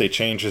changing what they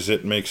change is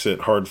it makes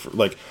it hard for,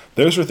 like,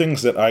 those are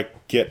things that I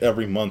get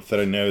every month that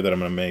I know that I'm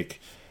going to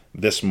make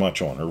this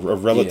much on, or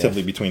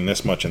relatively between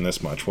this much and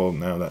this much. Well,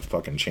 now that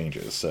fucking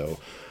changes. So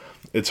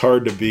it's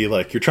hard to be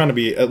like, you're trying to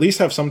be, at least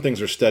have some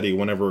things are steady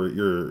whenever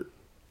you're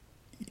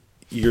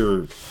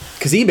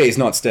because eBay's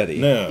not steady.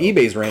 No,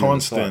 eBay's random.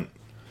 Constant.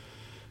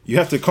 You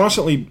have to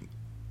constantly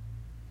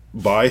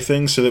buy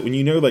things so that when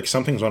you know like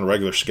something's on a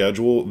regular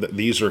schedule, that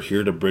these are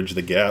here to bridge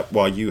the gap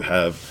while you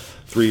have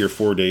 3 or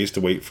 4 days to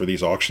wait for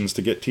these auctions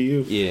to get to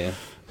you. Yeah.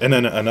 And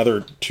then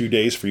another 2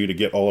 days for you to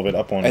get all of it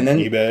up on and then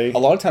eBay. A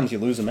lot of times you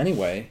lose them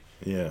anyway.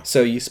 Yeah.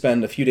 So you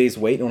spend a few days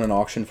waiting on an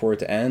auction for it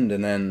to end,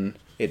 and then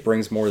it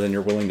brings more than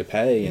you're willing to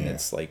pay, and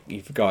it's like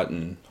you've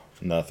gotten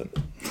nothing,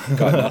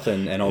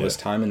 and all this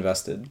time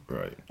invested.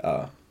 Right.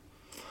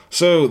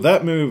 So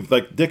that move,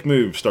 like Dick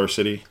move, Star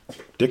City,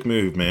 Dick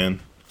move, man,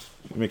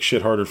 it makes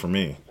shit harder for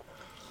me.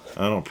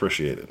 I don't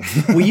appreciate it.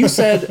 Well, you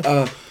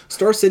said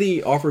Star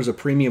City offers a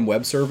premium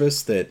web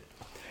service that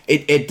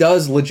it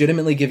does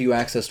legitimately give you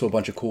access to a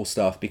bunch of cool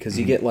stuff, because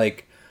you get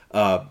like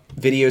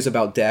videos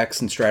about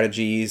decks and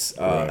strategies,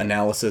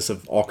 analysis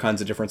of all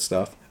kinds of different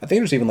stuff. I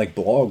think there's even like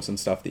blogs and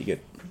stuff that you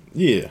get.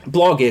 Yeah.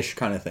 Blog-ish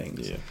kind of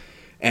things. Yeah.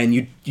 And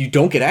you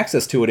don't get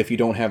access to it if you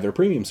don't have their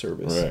premium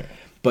service. Right.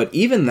 But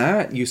even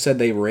that, you said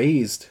they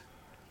raised.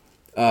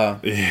 Yeah,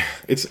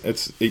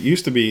 it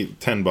used to be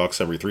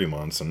 $10 every 3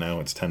 months, and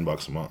now it's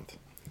 $10 a month.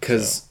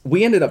 Because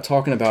we ended up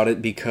talking about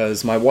it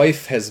because my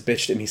wife has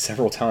bitched at me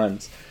several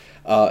times.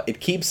 It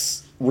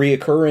keeps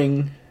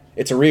reoccurring.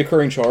 It's a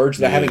reoccurring charge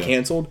that I haven't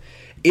canceled.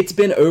 It's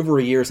been over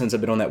a year since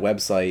I've been on that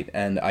website,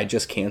 and I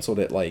just canceled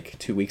it like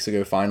 2 weeks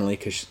ago finally,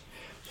 because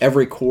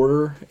every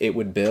quarter it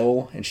would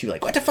bill, and she'd be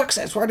like, "What the fuck,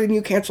 says? Why didn't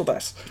you cancel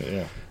this?"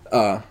 Yeah.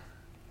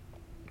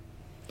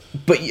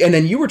 And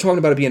then you were talking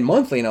about it being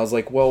monthly, and I was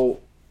like, well,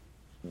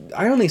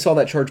 I only saw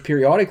that charge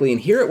periodically, and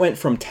here it went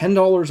from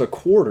 $10 a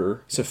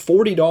quarter, so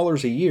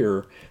 $40 a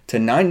year, to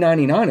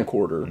 $9.99 a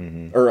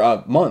quarter, or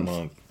a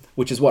month,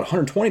 which is what,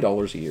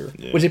 $120 a year,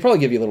 which they probably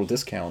give you a little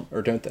discount,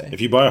 or don't they?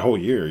 If you buy a whole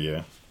year,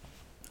 yeah.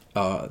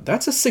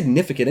 That's a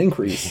significant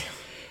increase.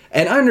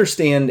 And I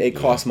understand it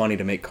costs money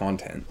to make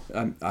content.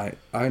 I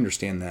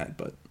understand that,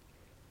 but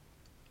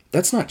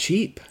that's not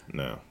cheap.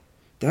 No.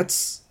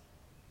 That's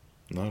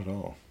not at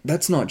all.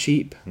 That's not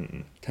cheap.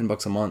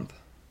 $10 a month.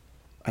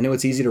 I know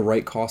it's easy to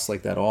write costs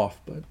like that off,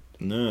 but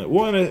no.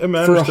 Well, and it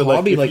matters for a to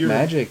hobby like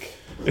Magic.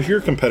 If you're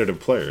a competitive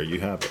player,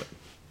 you have it.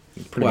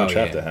 You pretty much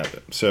have to have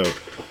it. So,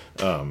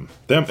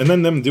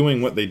 them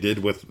doing what they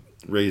did with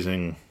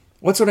raising.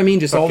 What's what I mean?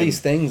 Just all these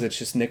things. It's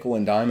just nickel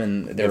and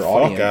dime their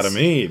audience. Fuck out of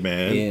me,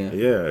 man.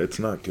 Yeah, it's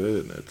not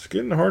good. It's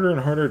getting harder and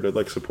harder to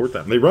like support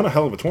them. They run a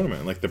hell of a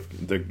tournament. Like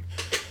the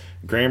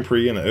Grand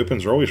Prix and the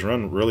Opens are always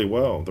run really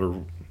well. They're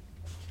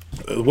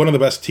one of the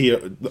best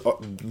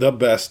the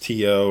best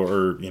TO,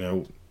 or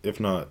if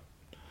not,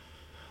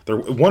 they're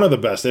one of the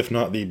best, if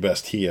not the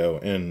best TO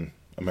in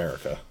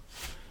America.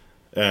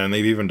 And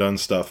they've even done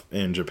stuff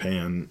in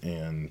Japan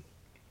and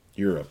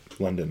Europe,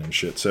 London and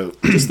shit. So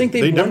just think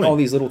they've won all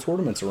these little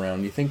tournaments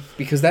around. You think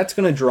because that's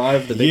going to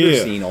drive the bigger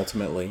scene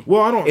ultimately.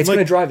 Well, it's going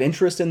to drive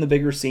interest in the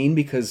bigger scene,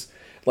 because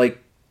like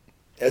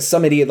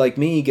some idiot like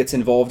me gets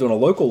involved on a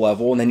local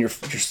level, and then you're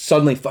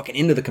suddenly fucking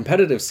into the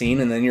competitive scene,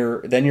 and then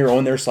you're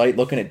on their site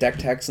looking at deck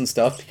techs and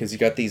stuff, because you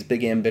got these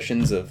big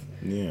ambitions of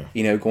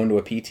going to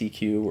a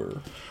PTQ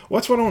or. Well,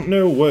 that's what I don't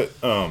know what.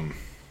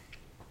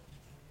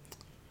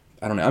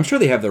 I don't know. I'm sure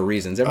they have their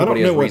reasons.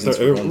 Everybody has reasons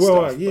for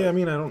stuff. I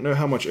don't know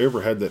how much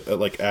overhead that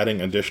like adding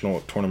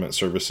additional tournament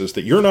services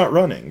that you're not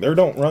running. They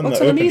don't run the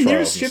open trials. They're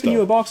just shipping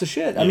you a box of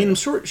shit. Yeah. I mean,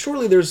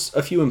 surely there's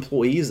a few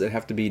employees that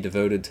have to be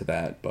devoted to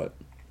that, but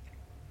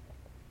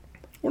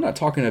we're not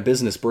talking a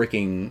business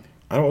breaking.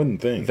 I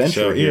wouldn't think venture.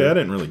 So, yeah, I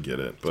didn't really get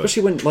it, but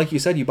especially when, like you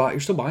said, you're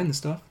still buying the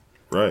stuff.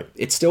 Right.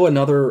 It's still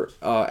another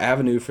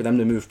avenue for them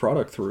to move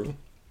product through,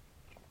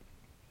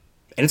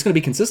 and it's going to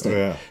be consistent.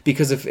 Yeah.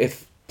 Because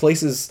if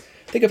places.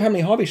 Think of how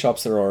many hobby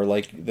shops there are,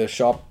 like the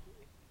shop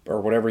or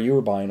whatever you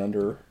were buying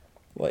under,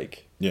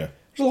 like there's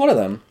a lot of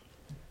them.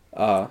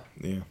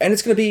 And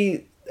it's going to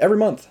be every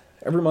month,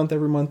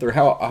 or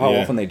how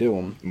often they do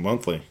them.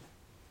 Monthly.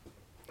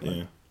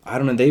 Yeah. I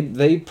don't know.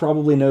 They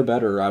probably know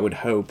better. I would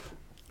hope.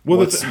 Well,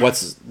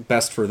 what's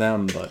best for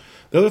them, but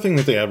the other thing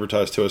that they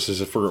advertise to us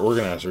is if for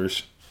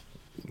organizers,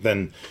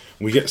 then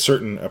we get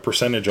a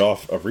percentage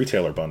off of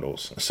retailer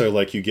bundles. So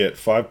like you get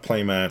 5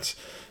 playmats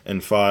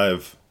and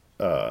 5.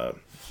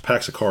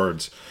 Packs of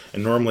cards,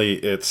 and normally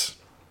it's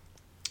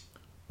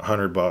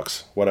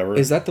 $100, whatever.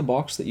 Is that the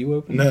box that you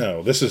opened?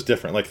 No, this is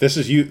different. Like this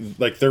is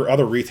like there are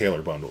other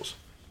retailer bundles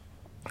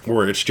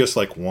where it's just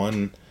like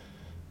one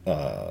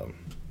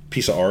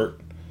piece of art.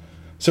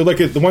 So like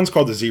the one's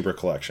called the Zebra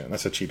Collection.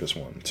 That's the cheapest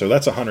one. So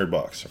that's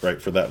 $100, right,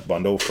 for that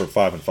bundle for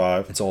 5 and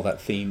 5. It's all that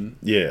theme.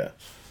 Yeah.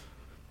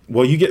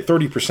 Well, you get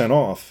 30%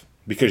 off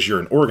because you're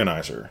an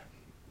organizer.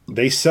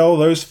 they sell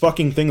those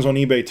fucking things on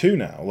eBay too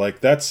now.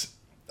 Like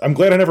I'm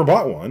glad I never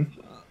bought one.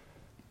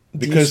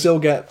 Because do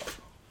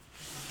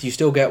you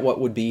still get what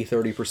would be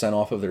 30%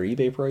 off of their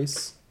eBay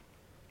price?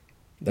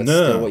 That's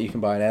still what you can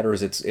buy it at, or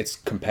is it's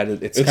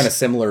competitive? It's kind of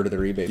similar to their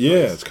eBay price.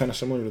 Yeah, it's kind of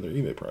similar to their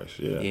eBay price.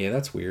 Yeah. Yeah,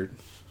 that's weird.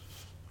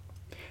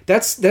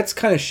 That's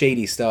kind of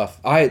shady stuff.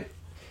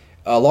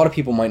 A lot of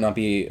people might not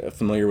be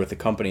familiar with the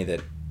company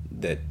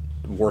that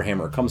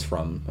Warhammer comes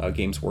from,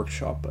 Games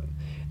Workshop, but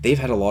they've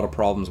had a lot of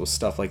problems with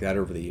stuff like that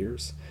over the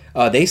years.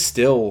 They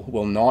still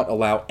will not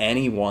allow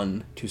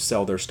anyone to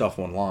sell their stuff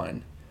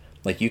online.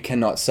 Like, you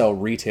cannot sell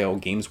retail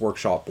Games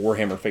Workshop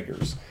Warhammer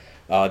figures.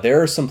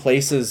 There are some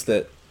places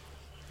that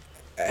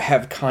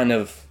have kind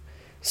of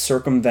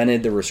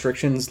circumvented the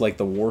restrictions, like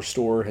the War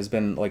Store has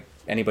been, like,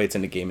 anybody that's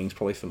into gaming is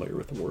probably familiar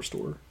with the War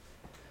Store.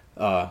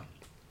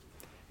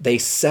 They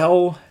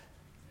sell...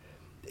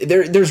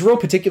 There's real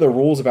particular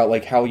rules about,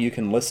 like, how you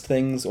can list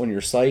things on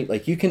your site.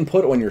 Like, you can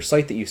put on your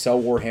site that you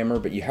sell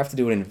Warhammer, but you have to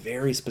do it in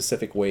very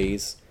specific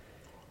ways.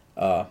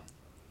 And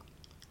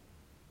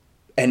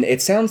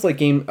it sounds like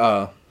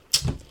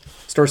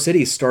Star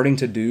City is starting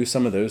to do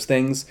some of those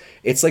things.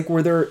 It's like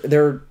where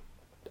they're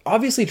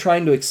obviously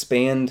trying to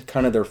expand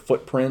kind of their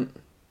footprint.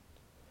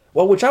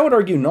 Well, which I would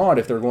argue not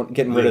if they're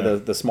getting rid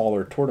of the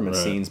smaller tournament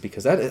scenes,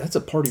 because that's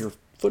a part of your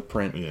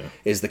footprint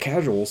is the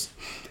casuals.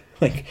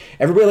 Like,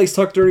 everybody likes to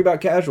talk dirty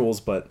about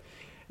casuals, but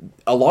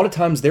a lot of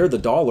times they're the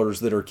dollars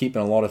that are keeping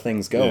a lot of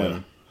things going. Yeah.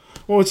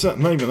 Well, it's not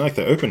even like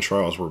the open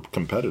trials were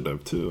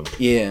competitive too.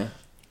 Yeah.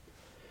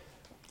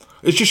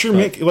 It's just you're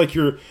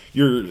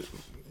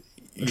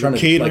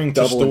catering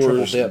to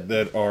stores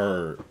that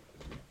are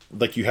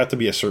like, you have to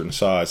be a certain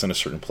size and a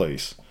certain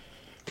place,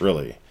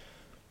 really,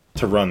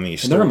 to run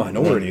these. And they're a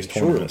minority, these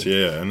tournaments.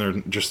 Surely. Yeah, and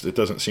they're just, it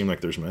doesn't seem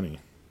like there's many.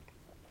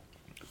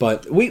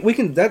 But we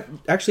can, that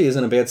actually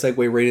isn't a bad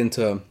segue right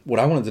into what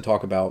I wanted to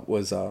talk about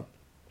was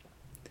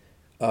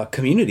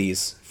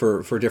communities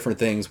for different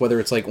things, whether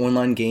it's like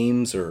online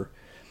games or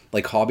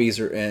like hobbies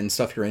and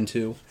stuff you're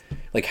into.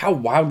 Like, how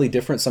wildly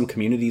different some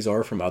communities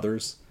are from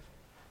others.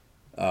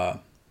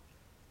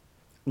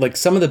 Like,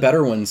 some of the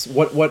better ones,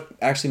 what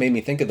actually made me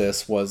think of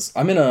this was,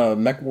 I'm in a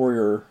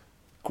MechWarrior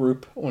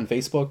group on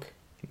Facebook.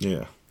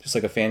 Yeah. Just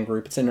like a fan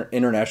group. It's an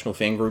international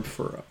fan group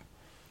for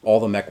all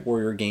the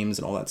MechWarrior games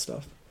and all that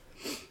stuff.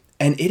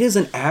 And it is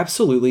an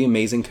absolutely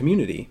amazing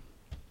community.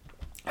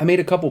 I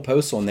made a couple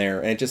posts on there,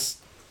 and it just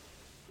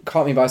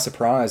caught me by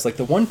surprise. Like,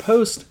 the one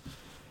post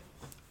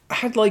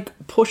had like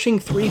pushing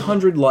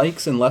 300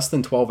 likes in less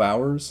than 12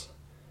 hours.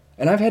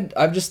 And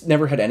I've just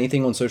never had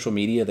anything on social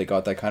media that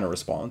got that kind of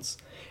response.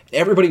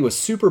 Everybody was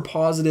super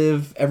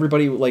positive.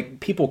 Everybody,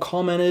 like, people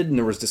commented, and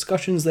there was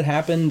discussions that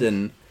happened,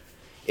 and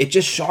it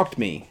just shocked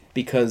me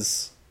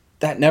because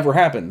that never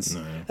happens.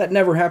 No. That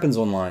never happens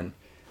online.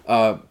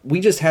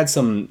 We just had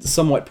some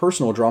somewhat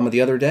personal drama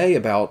the other day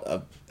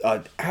about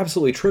a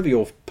absolutely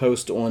trivial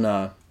post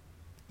on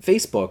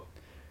Facebook,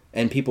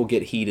 and people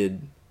get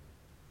heated.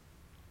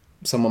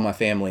 Some of my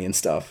family and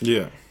stuff.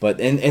 Yeah. But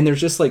and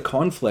there's just like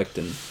conflict,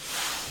 and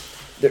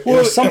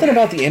there's something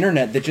about the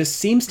internet that just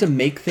seems to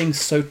make things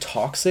so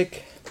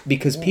toxic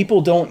because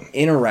people don't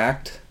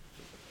interact.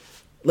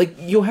 Like,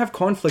 you'll have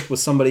conflict with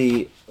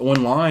somebody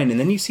online, and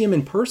then you see them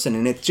in person,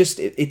 and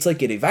it's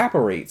like it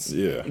evaporates.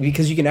 Yeah.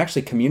 Because you can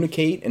actually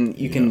communicate, and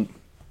you can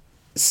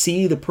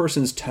see the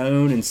person's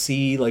tone and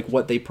see, like,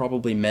 what they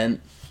probably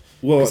meant.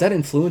 Well, because that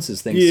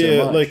influences things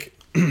so much. Like,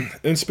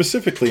 and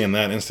specifically in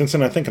that instance,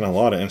 and I think in a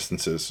lot of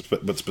instances,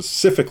 but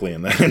specifically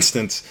in that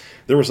instance,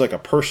 there was, like, a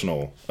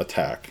personal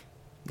attack.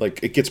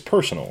 Like, it gets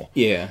personal.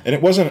 Yeah. And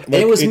it wasn't... Like, and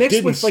it was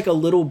mixed with, like, a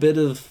little bit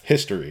of...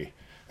 history.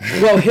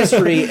 Well,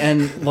 history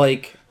and,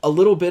 like... a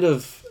little bit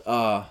of,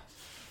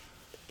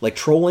 like,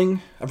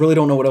 trolling. I really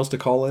don't know what else to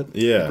call it.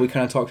 Yeah. Like, we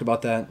kind of talked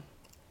about that.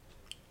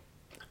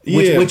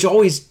 Which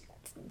always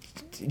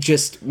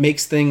just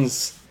makes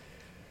things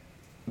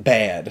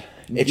bad.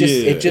 It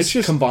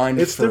just combined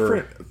it's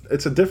different.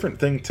 It's a different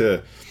thing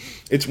to...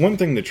 It's one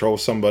thing to troll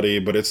somebody,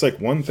 but it's,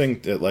 like, one thing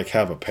to, like,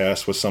 have a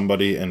pass with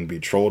somebody and be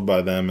trolled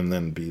by them and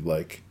then be,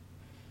 like...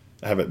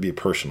 have it be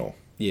personal.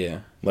 Yeah.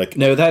 Like,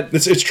 no, that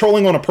it's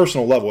trolling on a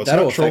personal level. It's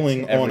not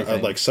trolling everything. On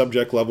a, like,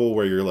 subject level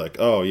where you're like,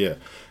 oh yeah,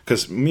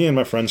 because me and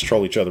my friends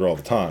troll each other all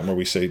the time, where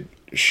we say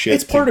shit.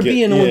 It's part of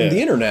being on the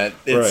internet.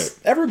 Right.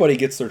 Everybody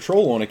gets their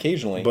troll on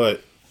occasionally.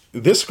 But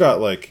this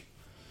got, like,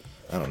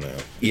 I don't know.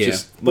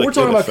 But like, we're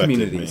talking about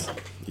communities. Me.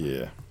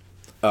 Yeah.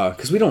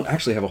 Because we don't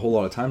actually have a whole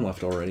lot of time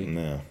left already.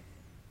 No.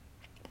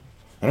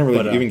 I don't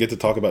really even get to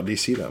talk about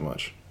DC that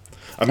much.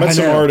 I met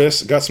some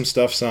artists, got some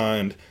stuff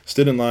signed,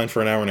 stood in line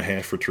for an hour and a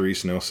half for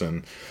Therese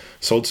Nilsson,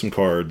 sold some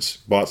cards,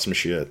 bought some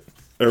shit.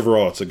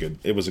 Overall,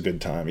 it was a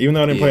good time. Even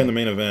though I didn't play in the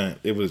main event,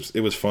 it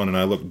was fun, and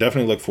I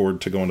definitely look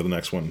forward to going to the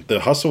next one. The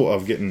hustle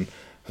of getting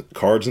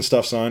cards and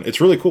stuff signed, it's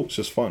really cool. It's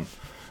just fun.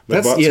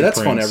 That's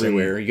fun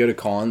everywhere. You go to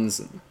cons,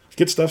 and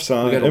get stuff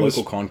signed. We got a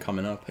local con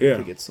coming up. Yeah,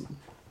 to get some.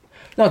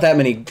 Not that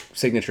many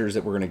signatures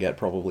that we're gonna get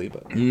probably,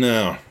 but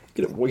no,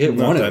 we'll get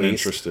one at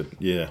least. Interested.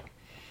 Yeah,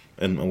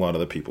 and a lot of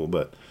the people,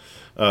 but.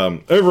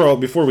 Overall,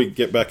 before we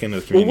get back into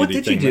the community, what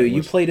did you do?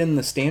 You played in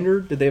the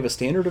standard? Did they have a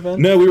standard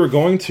event? No, we were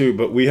going to,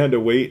 but we had to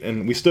wait,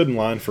 and we stood in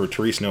line for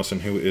Therese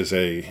Nelson, who is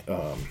a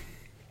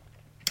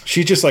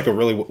she's just like a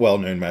really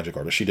well-known Magic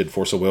artist. She did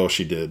Force of Will.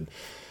 She did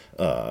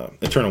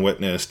Eternal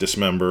Witness,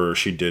 Dismember.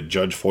 She did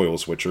Judge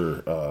Foils, which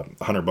are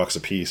 $100 a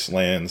piece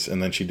lands,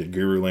 and then she did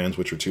Guru lands,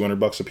 which are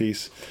 $200 a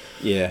piece.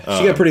 Yeah,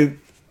 she got pretty.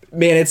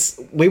 Man,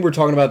 we were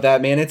talking about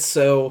that. Man, it's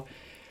so.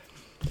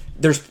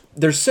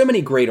 There's so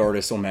many great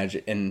artists on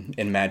Magic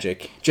in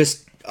Magic,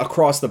 just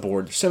across the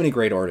board. There's so many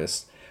great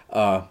artists.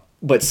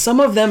 But some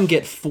of them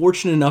get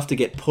fortunate enough to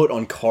get put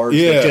on cards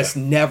that just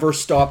never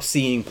stop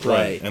seeing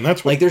play. Right. And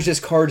that's what, like there's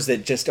just cards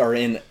that just are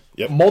in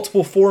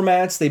multiple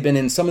formats. They've been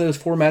in some of those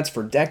formats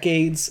for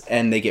decades,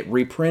 and they get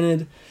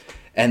reprinted.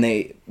 And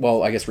I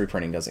guess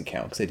reprinting doesn't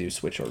count because they do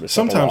switch artists.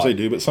 Sometimes they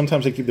do, but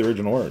sometimes they keep the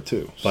original art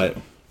too.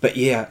 So. But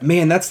yeah,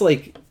 man, that's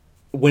like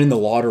winning the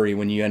lottery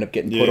when you end up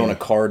getting put on a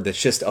card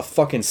that's just a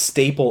fucking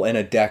staple in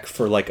a deck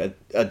for like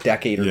a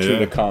decade or two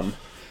to come.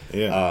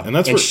 Yeah,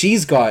 and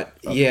she's got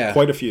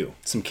quite a few,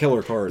 some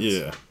killer cards.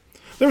 Yeah,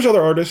 there's other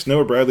artists.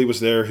 Noah Bradley was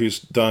there, who's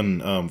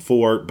done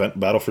full art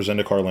Battle for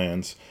Zendikar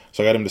lands.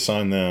 So I got him to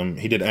sign them.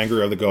 He did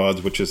Anger of the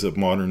Gods, which is a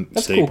modern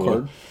staple. Cool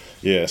card.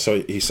 Yeah,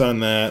 so he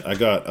signed that. I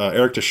got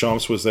Eric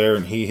Deschamps was there,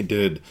 and he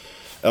did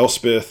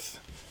Elspeth,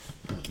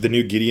 the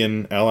new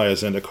Gideon ally of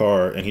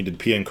Zendikar, and he did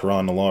Pia and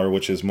Karan Nalaar,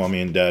 which is Mommy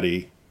and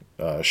Daddy,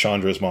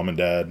 Chandra's mom and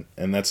dad,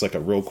 and that's like a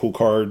real cool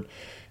card.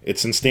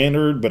 It's in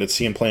standard, but it's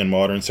seeing playing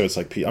modern, so it's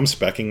like I'm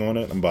speccing on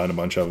it. I'm buying a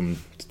bunch of them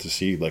to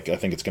see. Like I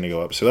think it's going to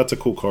go up, so that's a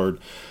cool card.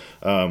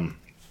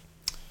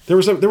 There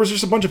was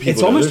just a bunch of people.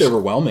 It's almost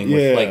overwhelming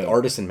with like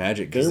artists in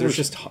Magic because there's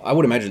just I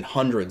would imagine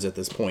hundreds at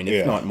this point,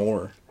 if not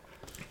more.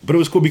 But it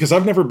was cool because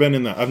I've never been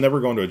in that. I've never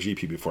gone to a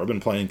GP before. I've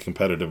been playing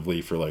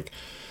competitively for like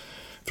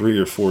 3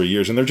 or 4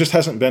 years, and there just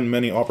hasn't been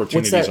many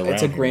opportunities around.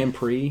 It's a Grand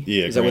Prix.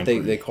 Yeah, is that what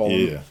they call them?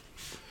 Yeah.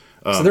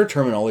 So their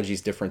terminology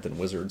is different than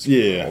Wizards.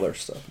 Yeah, all their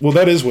stuff. Well,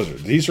 that is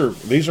Wizards. This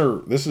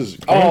is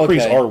Grand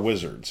Prix are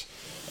Wizards.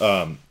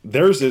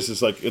 Theirs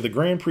is like the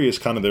Grand Prix is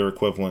kind of their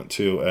equivalent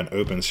to an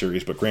Open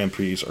Series, but Grand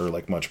Prix are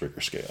like much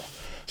bigger scale.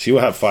 So you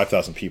will have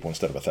 5,000 people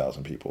instead of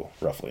 1,000 people,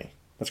 roughly.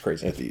 That's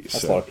crazy. At these,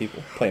 That's a lot of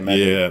people playing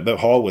Magic. Yeah, the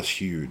hall was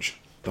huge.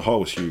 The hall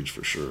was huge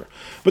for sure.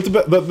 But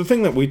the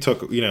thing that we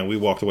took, we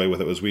walked away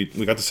with it was we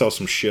got to sell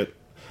some shit.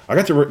 I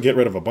got to get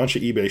rid of a bunch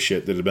of eBay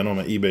shit that had been on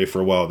my eBay for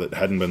a while that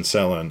hadn't been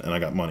selling, and I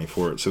got money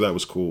for it. So that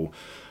was cool.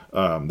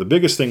 The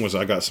biggest thing was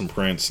I got some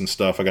prints and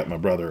stuff. I got my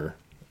brother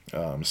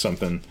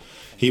something.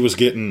 He was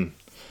getting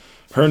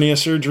hernia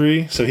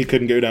surgery, so he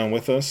couldn't go down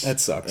with us. That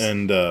sucks.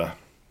 And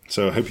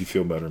so I hope you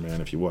feel better,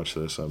 man, if you watch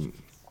this. I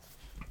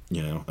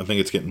think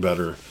it's getting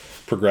better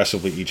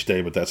progressively each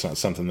day, but that's not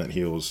something that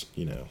heals,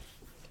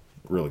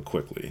 really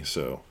quickly.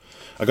 So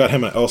I got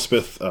him an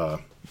Elspeth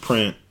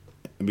print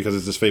because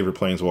it's his favorite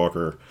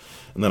planeswalker,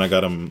 and then I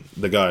got him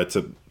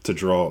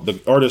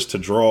the artist to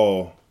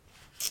draw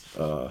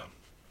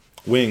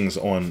wings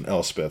on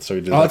Elspeth. So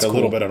he did a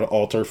little bit of an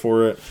altar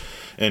for it,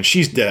 and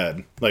she's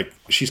dead. Like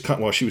she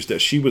was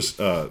dead. She was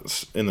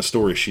in the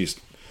story. She's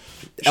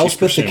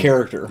Elspeth the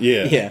character.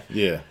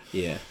 Yeah.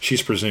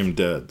 She's presumed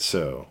dead.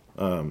 So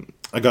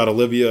I got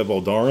Olivia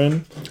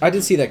Voldaren. I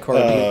did see that card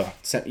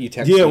you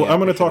texted me. Yeah, well, I'm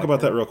going to talk about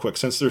that real quick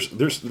since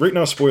there's right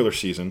now spoiler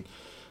season.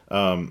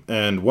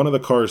 And one of the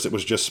cards that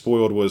was just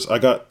spoiled was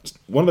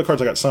one of the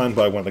cards I got signed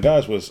by one of the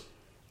guys was,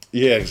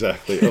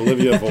 exactly,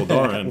 Olivia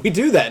Voldaren. We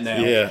do that now.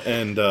 Yeah,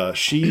 and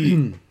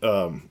she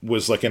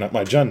was like in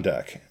my Jund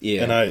deck.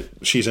 Yeah. And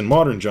she's in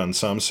Modern Jund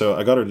some, so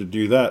I got her to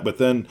do that. But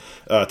then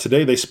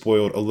today they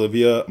spoiled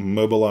Olivia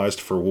Mobilized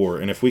for War,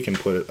 and if we can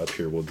put it up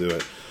here, we'll do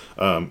it.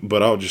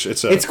 But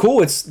it's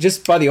cool. It's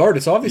just by the art.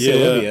 It's obviously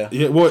Olivia.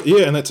 Yeah, well,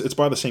 yeah, and it's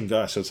by the same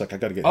guy, so it's like I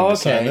got to get him to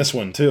sign this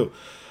one too.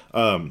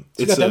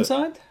 You got them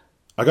signed?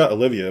 I got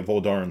Olivia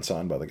Voldaren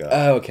signed by the guy.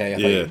 Oh,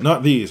 okay.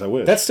 Not these. I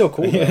wish. That's still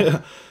cool.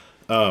 Yeah.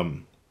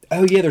 Oh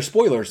yeah, they're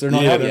spoilers. They're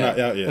not out they're yet. Not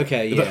out yet.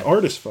 Okay, yeah. The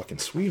art is fucking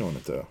sweet on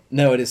it though.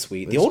 No, it is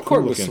sweet. The old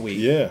card was sweet.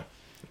 Yeah.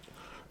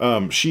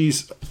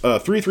 She's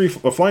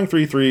 3/3, a flying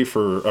 3/3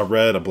 for a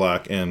red, a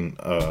black, and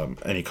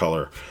any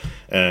color.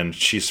 And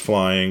she's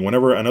flying.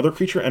 Whenever another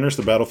creature enters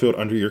the battlefield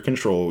under your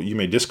control, you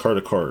may discard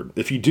a card.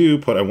 If you do,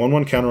 put a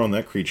 1/1 counter on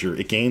that creature.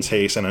 It gains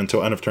haste, and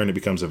until end of turn, it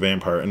becomes a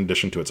vampire in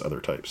addition to its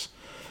other types.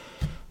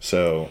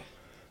 So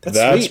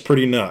that's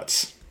pretty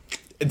nuts.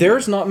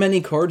 There's not many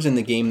cards in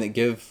the game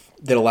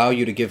that allow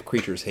you to give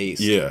creatures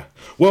haste. Yeah.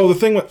 Well, the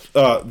thing with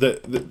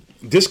the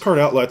discard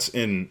outlets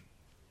in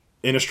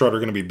Innistrad are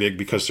going to be big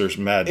because there's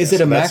madness. Is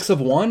it a max of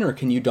one, or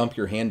can you dump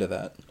your hand to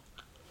that?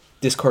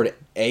 Discard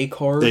a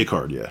card? A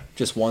card, yeah.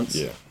 Just once?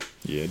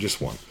 Yeah, just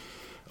one.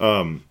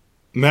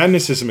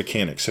 Madness is a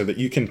mechanic so that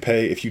you can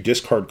pay, if you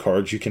discard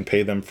cards, you can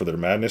pay them for their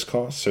madness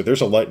cost. So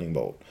there's a lightning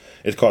bolt.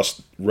 It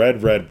costs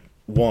red,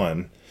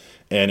 1,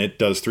 and it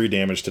does 3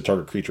 damage to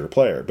target creature or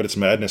player, but its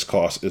madness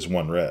cost is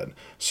 1 red.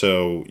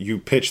 So you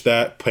pitch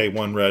that, pay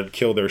 1 red,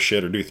 kill their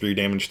shit, or do 3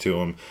 damage to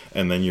them,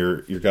 and then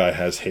your guy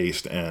has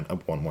haste and a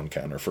 1/1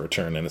 counter for a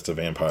turn, and it's a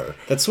vampire.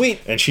 That's sweet.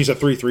 And she's a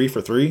 3/3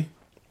 for 3.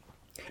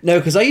 No,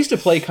 because I used to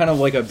play kind of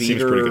like a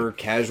Seems pretty beater good.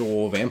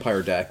 casual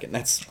vampire deck, and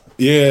that's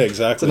Yeah,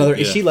 exactly. another.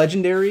 Yeah. Is she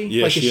legendary?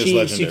 Yeah, like, she is So you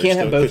legendary can't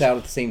have still, both 'cause- out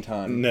at the same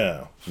time.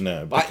 No.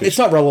 It's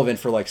not relevant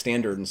for like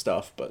standard and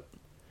stuff, but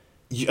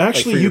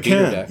Actually, for you your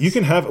beater can. decks. You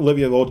can have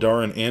Olivia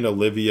Loldarin and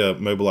Olivia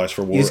mobilized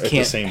for war you just at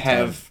can't the same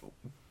have time.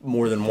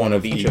 more than one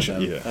of each of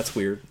them. yeah. That's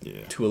weird. Yeah.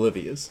 Two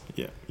Olivias.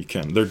 Yeah, you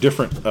can. They're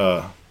different.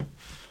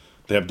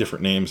 They have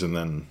different names, and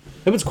then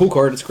It's a cool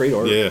card. It's great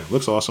art. yeah,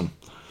 looks awesome.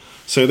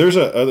 So there's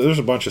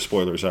a bunch of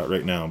spoilers out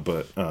right now,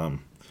 but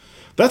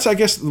that's I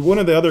guess one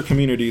of the other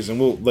communities, and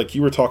we'll like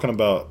you were talking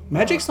about.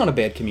 Magic's not a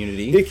bad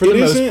community It, for the it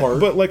most isn't, part.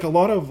 but like a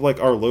lot of like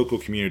our local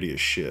community is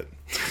shit.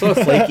 It's a lot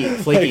of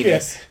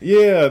flakiness.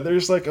 Yeah,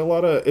 there's like a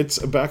lot of it's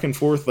back and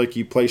forth. Like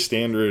you play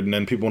standard, and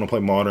then people want to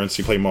play modern, so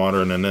you play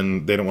modern, and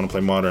then they don't want to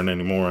play modern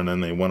anymore, and then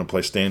they want to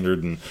play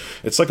standard, and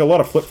it's like a lot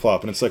of flip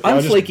flop. And it's like I'm I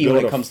just flaky when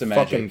built it a comes to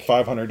fucking Magic.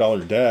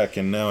 $500 deck,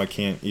 and now I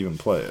can't even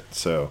play it.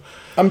 So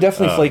I'm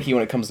definitely flaky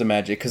when it comes to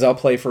Magic because I'll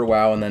play for a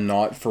while and then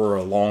not for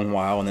a long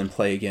while and then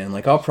play again.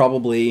 Like I'll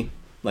probably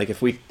like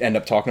if we end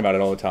up talking about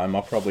it all the time,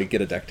 I'll probably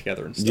get a deck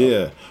together and stuff.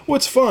 yeah, well,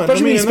 it's fun.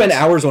 Especially when you and spend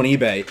that's- hours on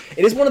eBay.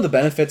 It is one of the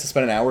benefits of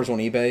spending hours on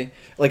eBay.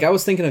 Like, I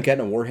was thinking of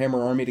getting a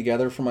Warhammer army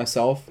together for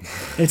myself.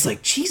 And it's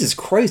like, Jesus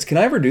Christ, can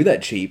I ever do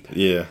that cheap?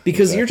 Yeah,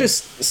 Because you're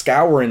exactly. just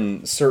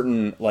scouring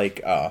certain,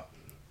 like,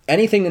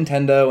 anything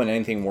Nintendo and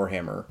anything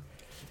Warhammer.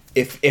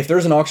 If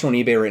there's an auction on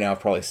eBay right now, I've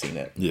probably seen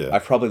it. Yeah.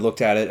 I've probably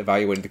looked at it,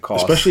 evaluated the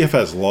cost. Especially if it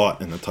has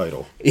lot in the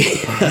title.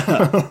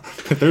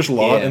 If there's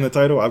lot Yeah. in the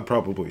title, I've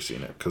probably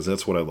seen it because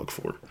that's what I look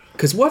for.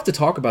 Because we'll have to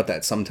talk about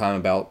that sometime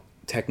about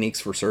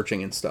techniques for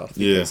searching and stuff.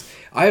 Yeah. Because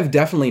I have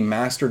definitely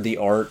mastered the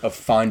art of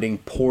finding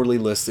poorly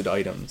listed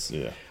items.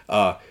 Yeah.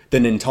 The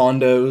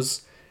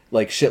Nintendos,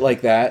 like shit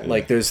like that.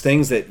 Like there's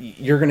things that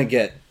you're going to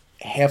get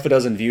half a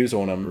dozen views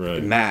on them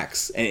Right.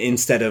 max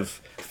instead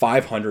of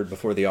 500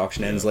 before the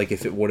auction ends, like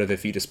if it would have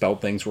if you just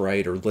spelled things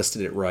right or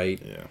listed it right.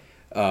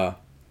 Yeah.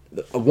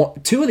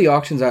 Two of the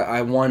auctions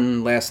I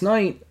won last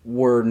night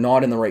were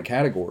not in the right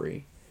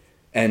category.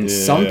 And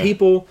some Yeah.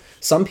 people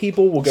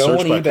will go Search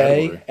on by eBay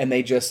category. and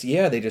they just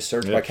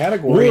search Yeah. by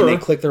category and Or- they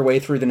click their way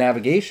through the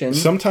navigation.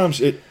 Sometimes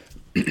it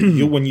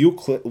when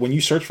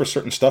you search for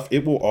certain stuff,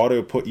 it will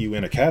auto put you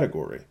in a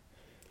category.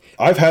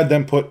 I've had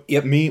them put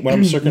Yep. me when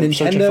I'm searching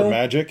for Nintendo-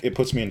 Magic. It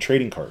puts me in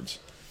trading cards.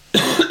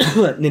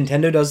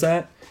 Nintendo does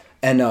that,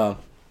 and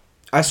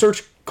I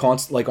search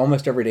like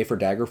almost every day for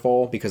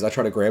Daggerfall because I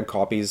try to grab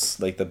copies,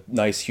 like the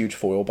nice huge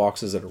foil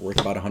boxes that are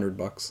worth about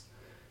 $100,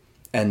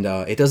 and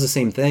it does the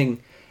same thing.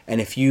 And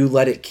if you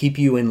let it keep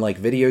you in like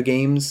video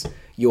games,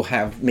 you'll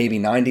have maybe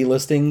 90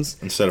 listings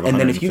Instead of and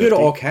then if you go to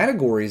 150. all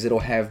categories, it'll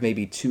have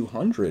maybe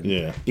 200.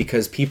 Yeah.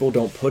 Because people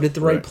don't put it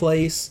the right Right.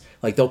 place.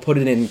 Like they'll put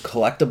it in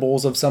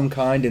collectibles of some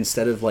kind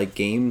instead of like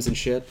games and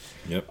shit.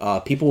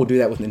 Yep. People will do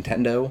that with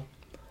Nintendo.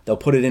 They'll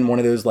put it in one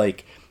of those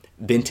like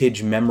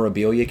vintage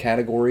memorabilia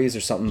categories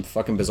or something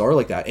fucking bizarre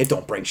like that. It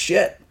don't bring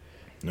shit.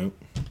 Nope.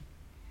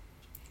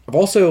 I've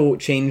also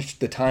changed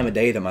the time of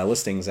day that my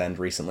listings end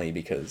recently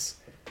because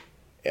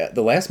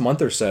the last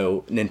month or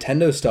so,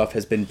 Nintendo stuff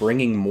has been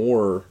bringing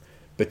more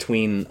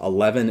between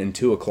 11 and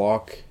 2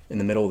 o'clock in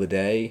the middle of the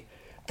day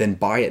than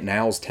buy it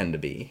nows tend to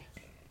be,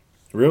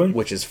 Really?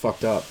 which is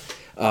fucked up.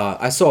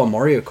 I saw a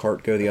Mario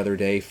Kart go the other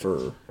day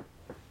for,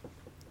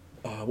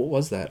 what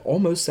was that?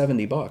 Almost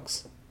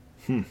 $70.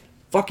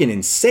 Fucking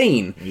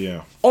insane.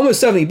 Yeah.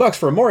 Almost $70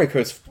 for a Mario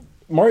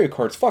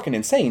Kart's fucking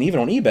insane, even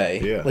on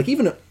eBay. Yeah. Like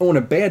even on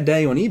a bad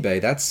day on eBay,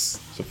 that's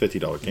It's a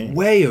 $50 game.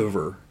 way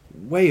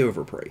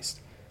overpriced.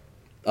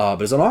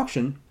 But it's an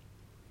auction,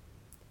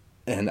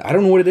 and I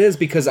don't know what it is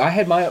because I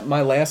had my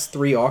last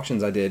 3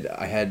 auctions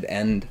I had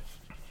end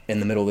in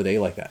the middle of the day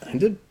like that. I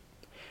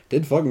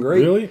did fucking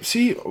great. Really?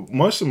 See,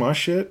 most of my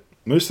shit,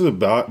 most of the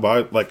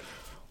buy like,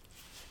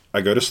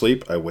 I go to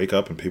sleep, I wake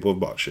up, and people have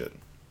bought shit.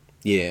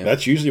 Yeah,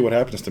 That's usually what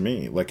happens to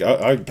me. Like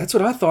I that's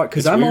what I thought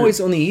because It's I'm weird.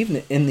 always on the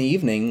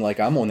evening, like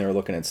I'm on there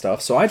looking at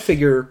stuff. So I'd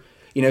figure,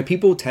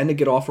 people tend to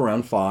get off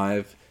around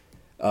 5.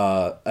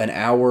 An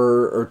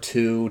hour or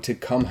 2 to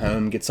come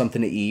home, get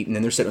something to eat, and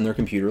then they're sitting on their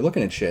computer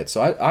looking at shit. So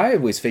I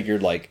always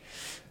figured like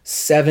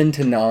 7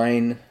 to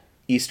 9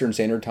 Eastern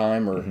Standard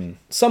Time or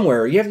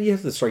somewhere. You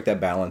have to strike that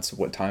balance of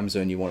what time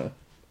zone you want to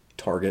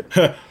target.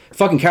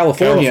 Fucking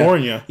California.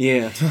 California.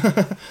 Yeah.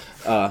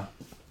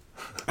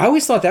 I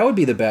always thought that would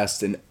be the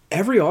best, and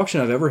every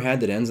auction I've ever had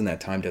that ends in that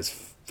time does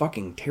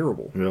fucking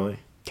terrible. really.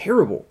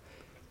 Terrible.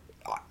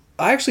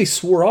 I actually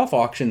swore off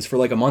auctions for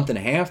like a month and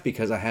a half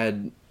because I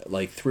had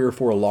like 3 or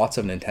 4 lots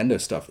of Nintendo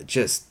stuff that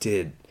just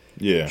did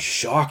Yeah.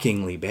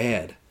 shockingly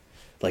bad.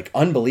 Like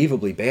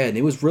unbelievably bad. And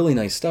it was really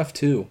nice stuff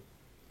too.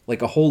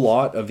 Like a whole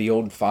lot of the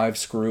old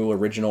 5-screw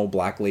original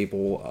Black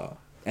Label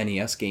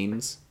NES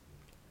games.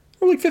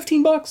 They were like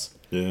 $15.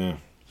 Yeah.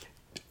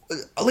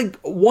 Like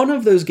one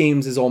of those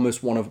games is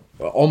almost worth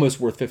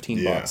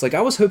 $15. Yeah. Like I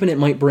was hoping it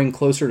might bring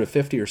closer to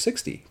 50 or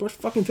 60. But it's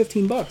fucking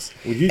 $15.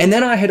 Well, you- And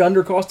then I had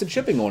undercosted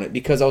shipping on it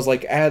because I was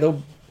like,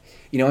 they'll,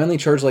 I only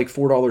charge like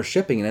 $4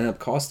 shipping and ended up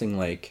costing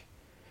like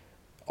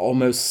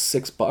almost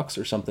 $6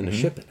 or something to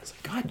ship it. It's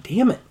like, God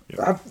damn it!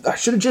 I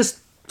should have just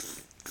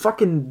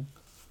fucking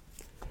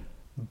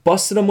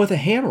busted them with a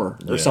hammer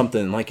or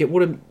something. Like, it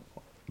would have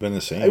been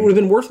the same. It would have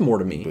been worth more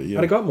to me. But yeah,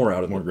 I'd have got more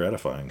out of it. More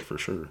gratifying for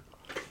sure.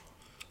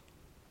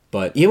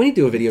 But yeah, we need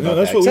to do a video about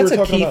that's that. what we That's were a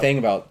talking key about. thing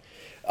about.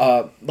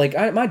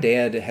 My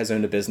dad has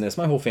owned a business.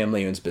 My whole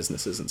family owns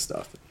businesses and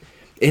stuff.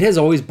 It has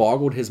always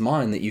boggled his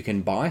mind that you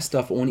can buy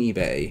stuff on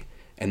eBay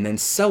and then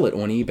sell it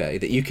on eBay.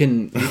 That you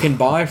can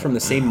buy from the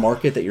same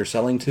market that you're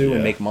selling to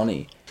and make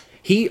money.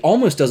 He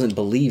almost doesn't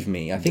believe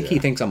me. I think he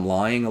thinks I'm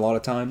lying a lot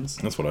of times.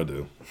 That's what I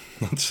do.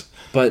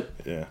 But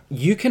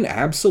you can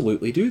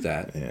absolutely do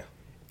that. Yeah.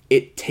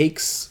 It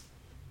takes...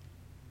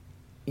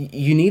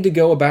 You need to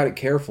go about it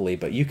carefully,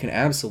 but you can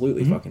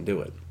absolutely fucking do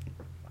it.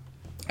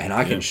 And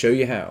I can show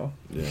you how.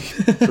 Yeah,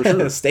 for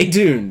sure. Stay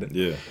tuned.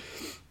 Yeah.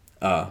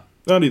 I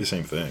do the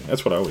same thing.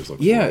 That's what I always look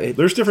for. Yeah.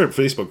 There's different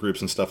Facebook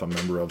groups and stuff I'm a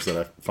member of that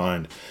I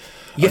find.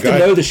 You have to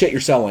know the shit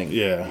you're selling.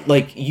 Yeah.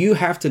 Like, you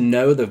have to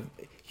know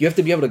you have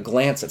to be able to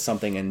glance at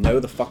something and know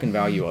the fucking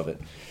value of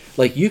it.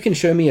 Like, you can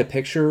show me a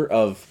picture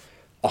of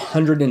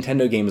 100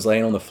 Nintendo games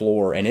laying on the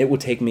floor, and it would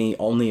take me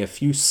only a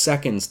few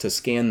seconds to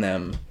scan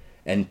them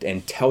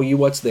and tell you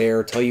what's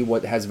there, tell you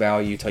what has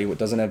value, tell you what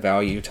doesn't have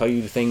value, tell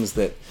you the things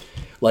that,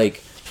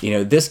 like, you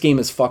know, this game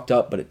is fucked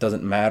up, but it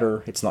doesn't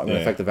matter. It's not going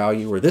to affect the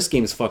value. Or this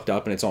game is fucked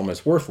up and it's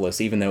almost worthless,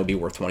 even though it would be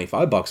worth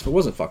 $25 if it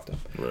wasn't fucked up.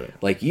 Right.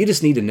 Like, you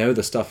just need to know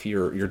the stuff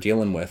you're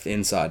dealing with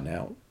inside and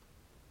out.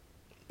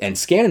 And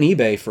scanning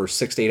eBay for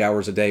 6 to 8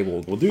 hours a day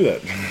will do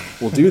that.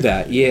 We'll do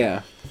that,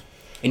 yeah.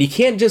 And you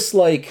can't just,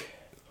 like...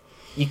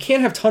 You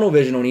can't have tunnel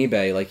vision on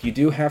eBay. Like, you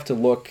do have to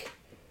look...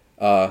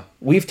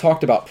 we've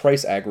talked about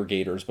price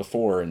aggregators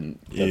before and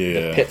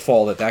the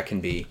pitfall that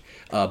can be.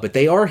 But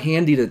they are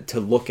handy to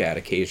look at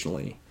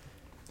occasionally.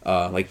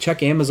 Like,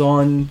 check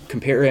Amazon,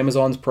 compare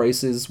Amazon's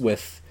prices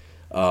with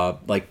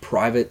like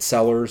private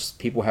sellers.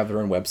 People have their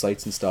own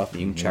websites and stuff.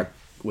 And you can check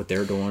what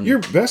they're doing. Your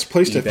best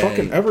place to eBay.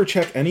 fucking ever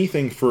check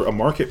anything for a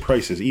market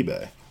price is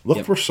eBay.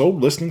 Look for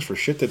sold listings for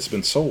shit that's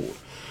been sold.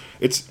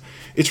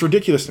 It's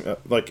ridiculous.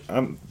 Like,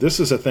 this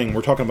is a thing.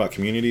 We're talking about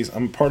communities.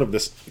 I'm part of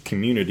this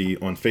community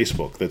on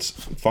Facebook that's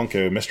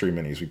Funko Mystery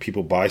Minis, where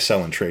people buy,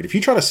 sell, and trade. If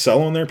you try to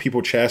sell on there,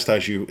 people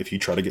chastise you if you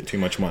try to get too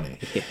much money.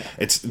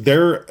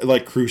 They're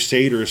like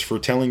crusaders for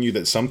telling you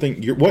that something,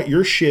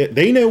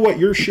 they know what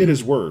your shit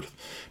is worth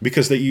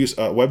because they use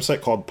a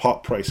website called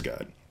Pop Price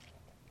Guide.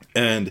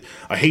 And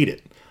I hate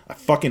it. I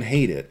fucking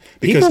hate it.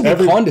 Because people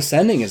be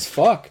condescending as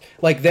fuck.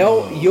 Like,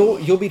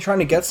 you'll be trying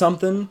to get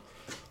something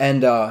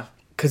and,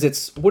 because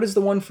it's... What is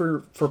the one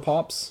for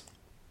Pops?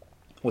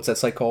 What's that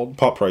site called?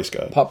 Pop Price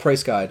Guide. Pop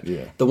Price Guide.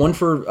 Yeah. The one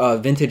for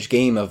vintage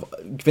games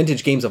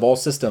of all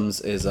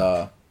systems is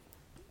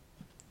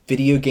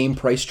video game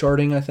price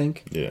charting, I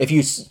think. Yeah. If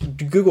you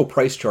Google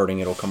price charting,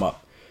 it'll come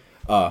up.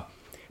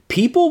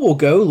 People will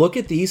go look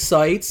at these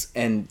sites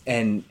and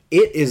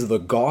it is the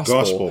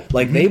gospel.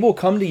 Like, they will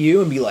come to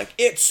you and be like,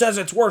 it says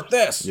it's worth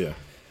this. Yeah.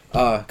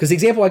 Because the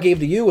example I gave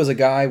to you was a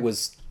guy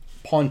was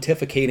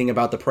pontificating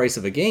about the price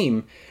of a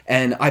game,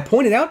 and I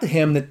pointed out to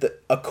him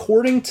that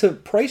according to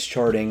price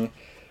charting,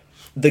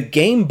 the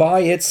game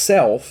by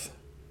itself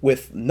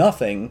with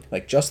nothing,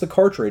 like just the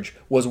cartridge,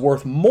 was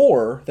worth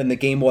more than the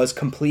game was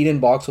complete in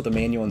box with a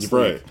manual and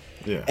sleeve. Right.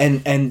 Yeah.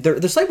 And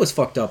the site was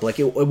fucked up. Like,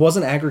 it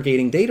wasn't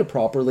aggregating data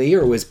properly,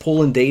 or it was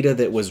pulling data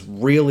that was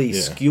really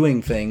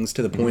skewing things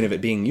to the point of it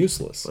being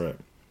useless. Right.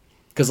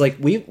 Because, like,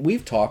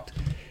 we've talked,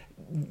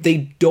 they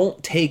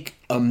don't take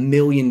a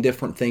million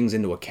different things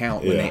into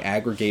account when they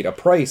aggregate a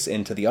price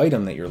into the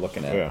item that you're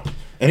looking at. Yeah.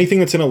 Anything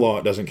that's in a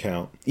lot doesn't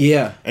count.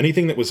 Yeah.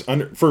 Anything that was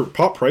for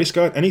Pop Price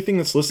Guide, anything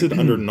that's listed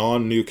under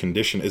non-new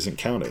condition isn't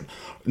counted.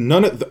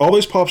 All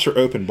those pops are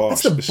open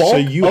box. So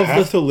you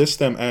have to list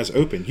them as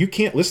open. You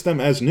can't list them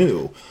as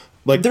new.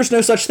 Like, there's no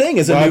such thing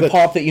as a new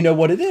pop that you know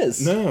what it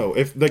is. No,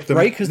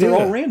 right? Because they're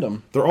all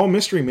random. They're all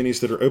mystery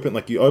minis that are open.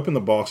 Like, you open the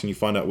box and you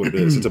find out what it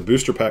is. It's a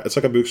booster pack. It's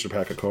like a booster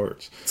pack of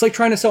cards. It's like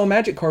trying to sell a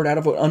magic card out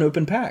of an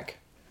unopened pack.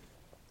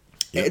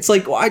 Yep. It's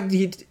like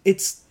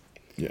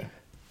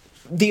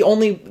the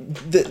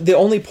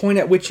only point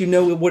at which you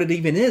know what it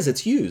even is.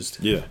 It's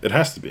used. Yeah, it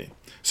has to be.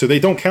 So they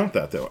don't count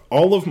that, though.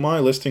 All of my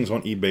listings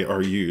on eBay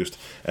are used,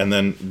 and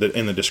then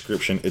in the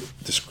description it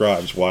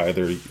describes why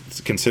they're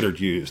considered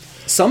used.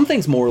 Some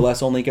things more or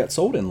less only get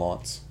sold in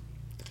lots.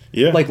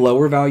 Yeah, like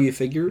lower value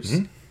figures.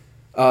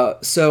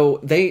 Mm-hmm. So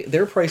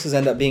their prices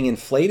end up being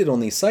inflated on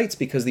these sites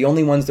because the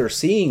only ones they're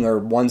seeing are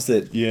ones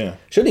that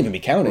shouldn't even be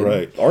counted.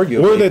 Right,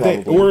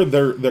 arguably, or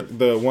they're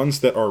the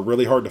ones that are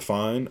really hard to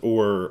find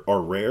or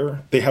are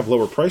rare. They have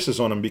lower prices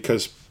on them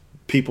because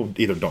people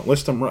either don't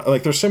list them right.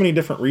 Like, there's so many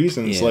different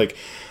reasons. Like,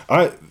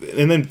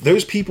 and then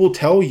those people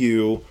tell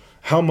you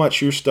how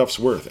much your stuff's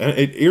worth, and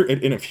it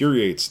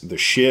infuriates the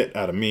shit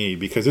out of me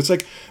because it's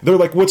like they're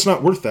like, what's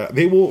not worth that?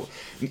 They will.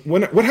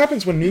 What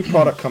happens when new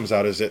product comes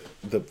out is that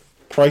the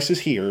price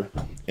is here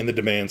and the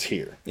demand's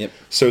here. Yep.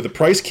 So the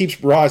price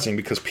keeps rising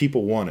because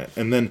people want it.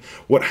 And then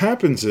what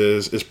happens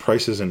is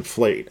prices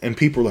inflate. And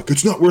people are like,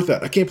 it's not worth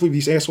that. I can't believe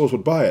these assholes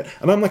would buy it.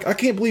 And I'm like, I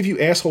can't believe you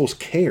assholes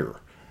care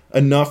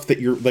enough that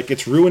you're like,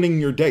 it's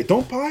ruining your day.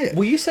 Don't buy it.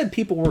 Well, you said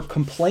people were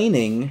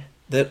complaining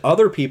that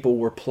other people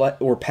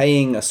were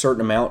paying a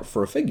certain amount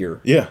for a figure.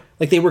 Yeah.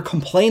 Like they were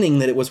complaining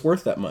that it was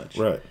worth that much.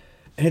 Right.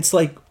 And it's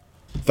like,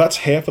 that's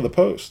half of the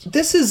post.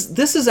 this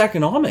is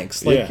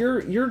economics. Like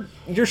you're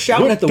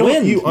shouting What at the don't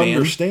wind, you man.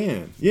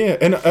 understand? Yeah,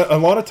 and a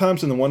lot of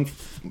times in the one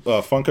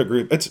Funko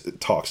group, it's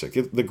toxic.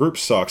 The group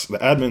sucks. The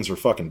admins are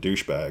fucking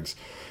douchebags.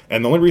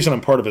 And the only reason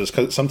I'm part of it is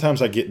because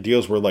sometimes I get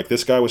deals where, like,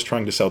 this guy was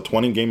trying to sell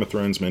 20 Game of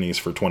Thrones minis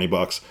for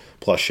 $20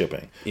 plus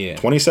shipping. Yeah.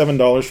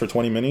 $27 for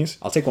 20 minis?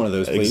 I'll take one of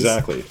those, please.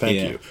 Exactly.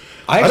 Thank you.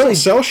 I don't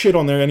sell shit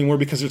on there anymore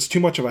because it's too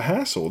much of a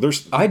hassle.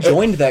 I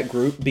joined that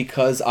group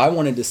because I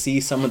wanted to see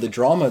some of the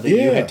drama that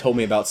you had told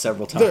me about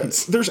several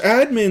times. There's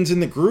admins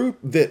in the group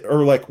that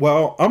are like,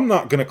 well, I'm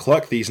not going to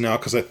collect these now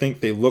because I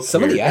think they look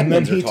some weird. Of the admins and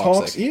then he are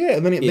toxic. talks,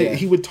 and then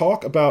he would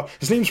talk about,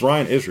 his name's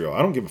Ryan Israel.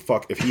 I don't give a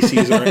fuck if he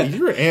sees it or anything.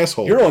 You're an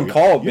asshole. You're on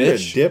call, You're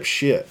bitch. You're a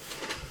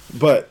dipshit.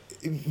 But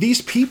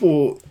these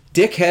people...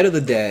 Dickhead of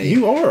the day.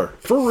 You are.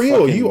 For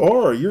real, you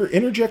are. You're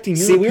interjecting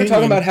your See, we were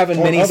talking about having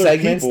mini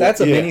segments. People.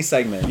 That's a mini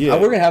segment. Yeah.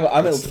 We're going to have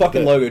a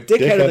fucking logo.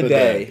 Dickhead of the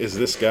day. Is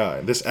this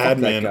guy. This Fuck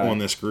admin that guy. on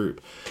this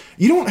group.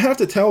 You don't have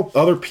to tell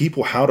other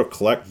people how to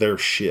collect their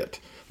shit.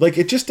 Like,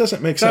 it just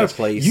doesn't make sense.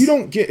 Place. You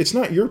don't get... It's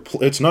not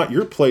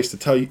your place to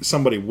tell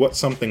somebody what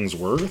something's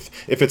worth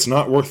if it's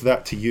not worth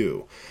that to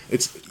you.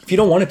 If you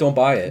don't want it, don't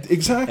buy it.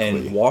 Exactly.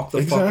 And walk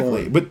the fuck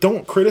away. But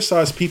don't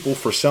criticize people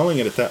for selling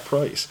it at that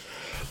price.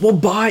 Well,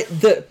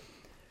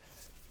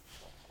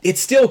 it's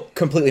still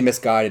completely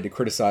misguided to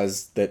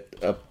criticize that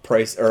a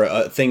price or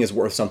a thing is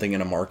worth something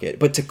in a market,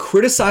 but to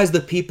criticize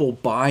the people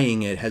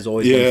buying it has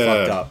always been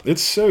fucked up.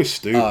 It's so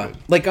stupid.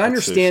 Like, I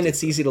understand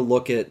it's easy to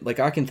look at, like,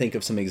 I can think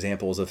of some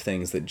examples of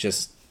things that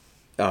just,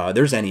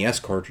 there's NES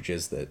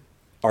cartridges that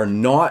are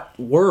not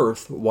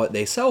worth what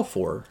they sell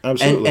for.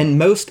 Absolutely.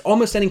 And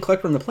almost any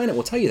collector on the planet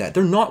will tell you that.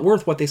 They're not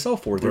worth what they sell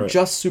for. They're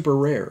just super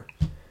rare.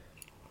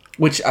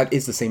 Which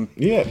is the same.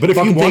 Yeah, but if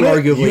you want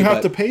it, you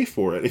have to pay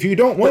for it. If you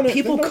don't want it,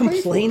 people then don't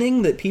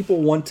complaining that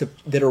people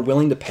that are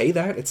willing to pay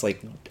that, it's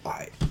like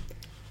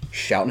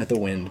shouting at the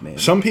wind, man.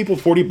 Some people,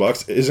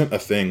 $40 isn't a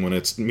thing when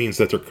it means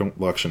that their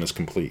collection is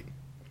complete.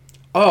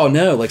 Oh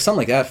no, like something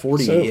like that,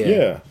 40. So,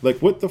 yeah, like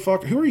what the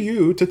fuck? Who are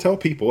you to tell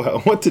people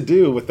what to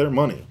do with their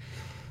money?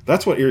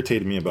 That's what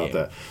irritated me about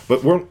that.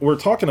 But we're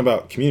talking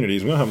about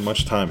communities. We don't have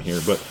much time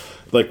here, but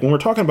like when we're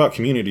talking about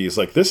communities,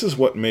 like this is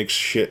what makes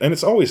shit, and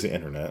it's always the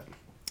internet.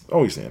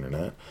 Always the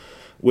internet.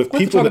 We'll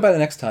have to talk about it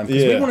next time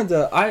because we wanted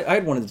to. I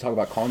had wanted to talk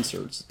about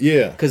concerts.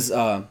 Yeah. Because,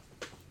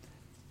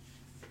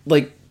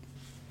 like,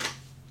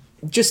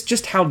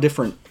 just how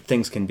different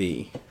things can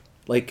be.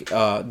 Like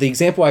the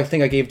example I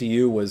think I gave to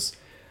you was,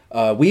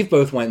 we've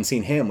both went and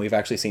seen him. We've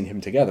actually seen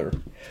him together,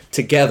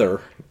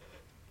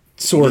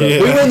 sort of.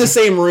 Yeah. We were in the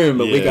same room,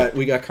 but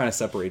we got kind of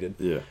separated.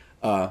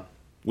 Yeah.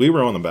 We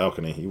were on the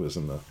balcony. He was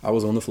I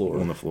was on the floor.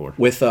 On the floor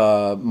with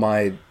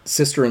my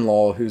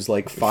sister-in-law, who's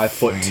like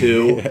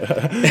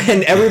 5'2",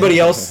 and everybody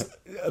else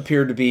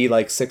appeared to be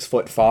like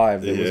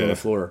 6'5". That was on the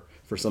floor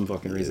for some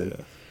fucking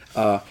reason.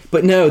 Yeah.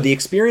 But no, the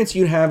experience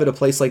you'd have at a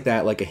place like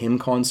that, like a hymn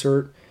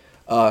concert,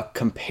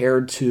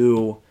 compared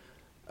to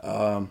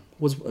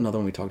was another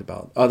one we talked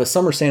about, the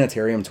Summer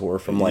Sanitarium tour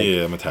from like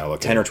Metallica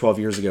 10 or 12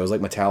 years ago. It was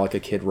like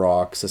Metallica, Kid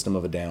Rock, System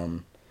of a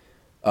Down.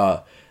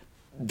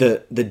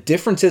 The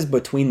differences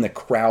between the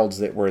crowds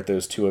that were at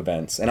those two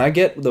events, and I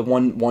get the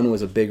one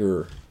was a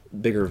bigger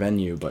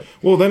venue, but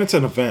then it's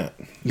an event.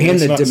 Man,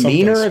 the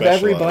demeanor of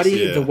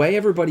everybody, the way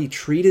everybody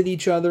treated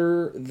each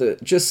other,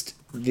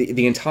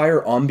 the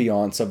entire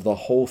ambiance of the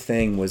whole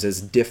thing was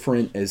as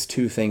different as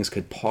two things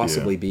could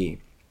possibly be.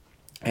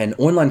 And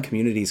online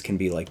communities can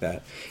be like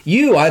that.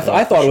 I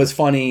thought it was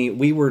funny.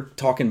 We were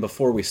talking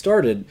before we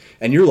started,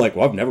 and you're like,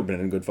 "Well, I've never been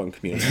in a good fucking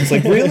community." It's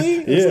like,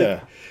 really?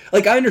 Yeah.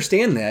 Like I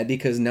understand that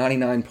because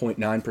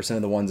 99.9%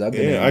 of the ones I've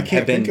been in I can't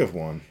have been think of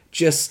one.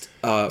 Just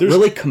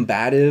really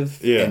combative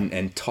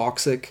and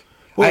toxic.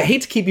 Well, I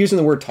hate to keep using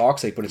the word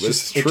toxic, but it's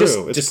just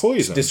true. It just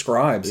poison.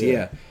 Describes.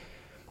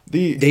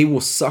 They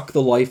will suck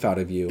the life out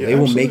of you. They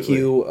will make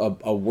you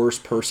a worse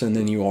person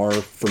than you are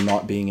for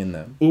not being in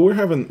them. Well,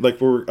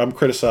 I'm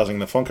criticizing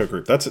the Funko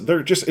group.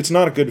 It's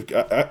not a good.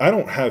 I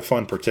don't have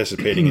fun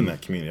participating in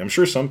that community. I'm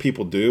sure some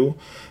people do,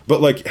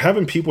 but like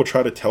having people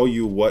try to tell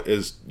you what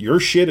is your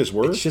shit is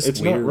worth,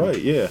 it's not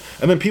right. Yeah,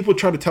 and then people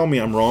try to tell me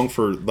I'm wrong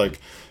for like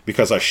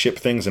because I ship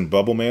things in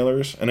bubble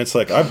mailers, and it's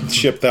like I've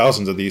shipped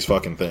thousands of these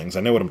fucking things.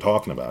 I know what I'm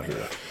talking about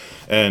here,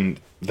 and.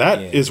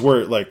 That is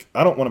where, like,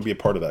 I don't want to be a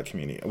part of that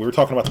community. We were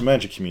talking about the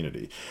Magic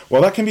community.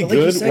 Well, that can be good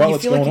while it's going on. You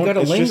feel like you got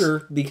to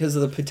linger because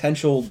of the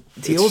potential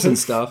deals and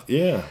stuff.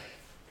 Yeah.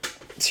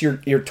 So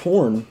you're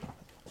torn.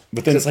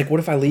 But then it's like,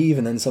 what if I leave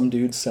and then some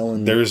dude's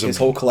selling his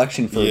whole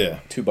collection for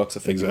 $2 a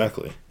figure?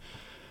 Exactly.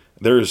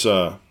 There's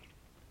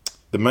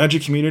The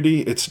Magic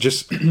community, it's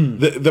just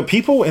the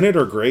people in it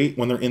are great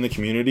when they're in the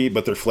community,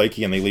 but they're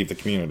flaky and they leave the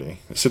community.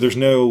 So there's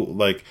no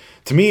like,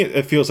 to me,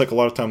 it feels like a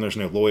lot of time there's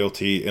no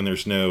loyalty and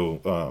there's no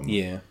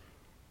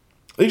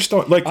They just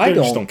don't like. They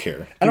just don't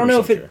care. I don't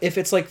know if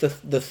it's like the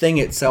thing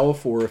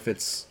itself or if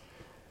it's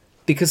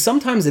because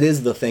sometimes it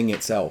is the thing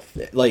itself.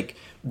 Like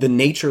the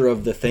nature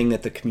of the thing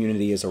that the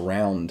community is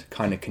around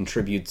kind of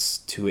contributes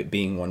to it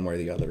being one way or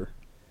the other.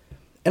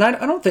 And I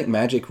don't think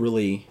Magic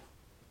really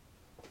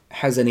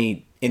has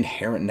any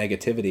inherent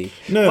negativity.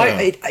 No,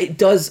 it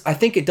does. I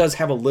think it does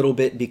have a little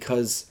bit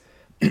because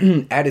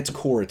at its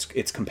core,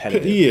 it's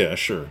competitive. Yeah,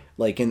 sure.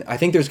 Like, and I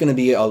think there's going to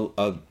be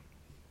a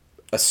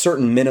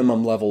certain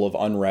minimum level of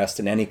unrest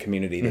in any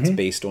community that's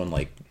based on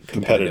like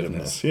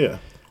competitiveness. Yeah,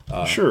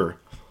 sure.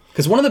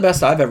 Because one of the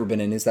best I've ever been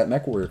in is that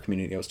MechWarrior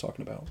community I was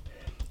talking about.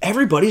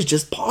 Everybody's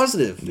just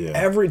positive.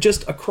 Yeah.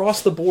 Just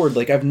across the board.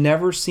 Like I've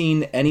never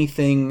seen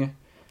anything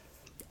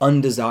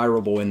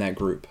undesirable in that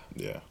group.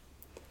 Yeah.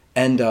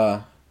 And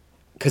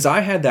because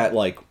I had that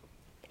like,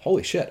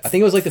 holy shit! I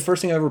think it was like the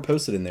first thing I ever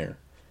posted in there,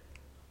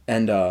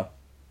 and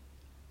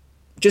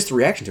just the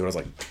reaction to it, I was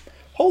like,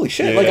 holy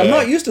shit! Yeah. Like I'm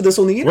not used to this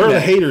on the internet. Where are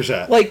the haters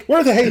at? Like where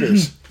are the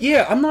haters?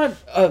 Yeah, I'm not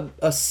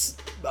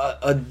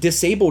a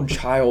disabled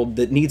child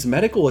that needs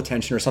medical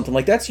attention or something.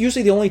 Like that's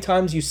usually the only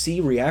times you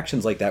see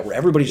reactions like that where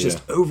everybody's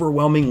just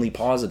overwhelmingly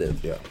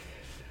positive. Yeah.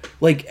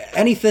 Like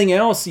anything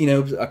else, you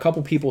know, a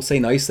couple people say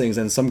nice things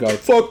and some guy,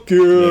 fuck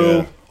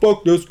you,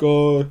 fuck this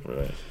guy.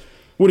 Right.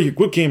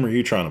 What game are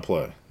you trying to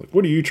play? Like,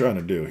 what are you trying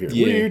to do here?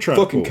 Yeah. What are you trying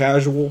fucking to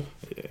casual.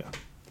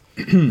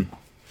 Yeah.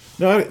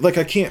 No,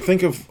 I can't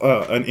think of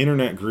an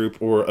internet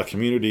group or a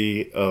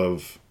community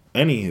of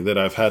any that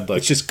I've had like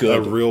it's just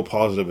good. A real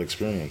positive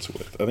experience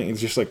with. I think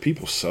it's just like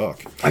people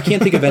suck. I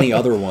can't think of any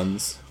other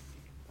ones.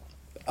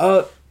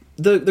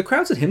 The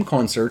crowds at hymn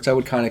concerts, I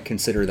would kind of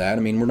consider that.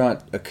 I mean, we're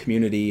not a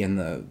community in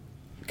the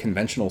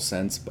conventional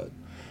sense, but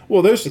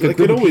well, there's like a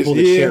group of people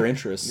that share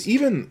interests.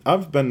 Even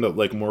I've been to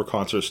like more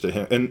concerts to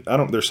him, and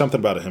there's something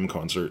about a hymn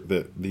concert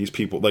that these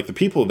people, like the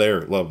people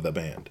there, love the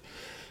band,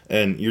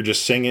 and you're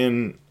just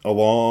singing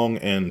along,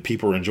 and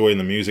people are enjoying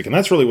the music, and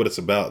that's really what it's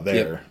about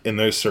there. In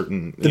those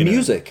certain the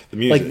music,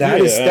 like that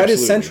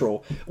is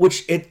central,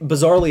 which it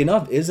bizarrely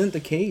enough isn't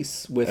the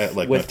case with at,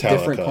 like, with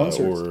different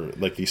concerts or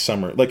like these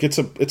summer. Like it's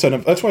an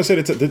that's why I said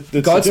it's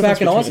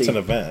Godsmack and Ozzy. It's an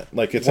event.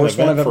 Like it's an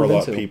event for a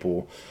lot of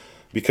people.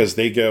 Because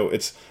they go,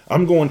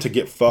 I'm going to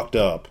get fucked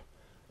up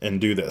and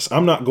do this.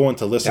 I'm not going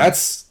to listen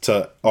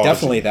to Ozzy.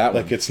 Definitely that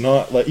one. Like, it's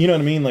not, like, you know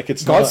what I mean? Like,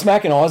 it's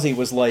Godsmack and Ozzy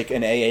was like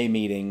an AA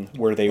meeting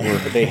where they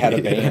had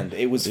a band.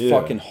 It was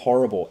fucking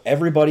horrible.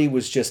 Everybody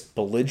was just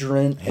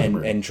belligerent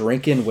and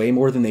drinking way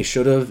more than they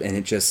should have, and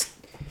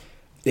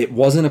it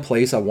wasn't a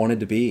place I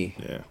wanted to be.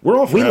 Yeah.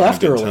 We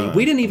left early. Time.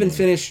 We didn't even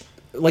finish,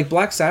 like,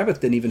 Black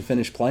Sabbath didn't even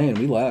finish playing.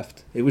 We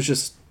left. It was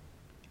just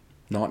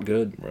not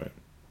good. Right.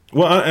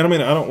 Well, I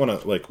mean, I don't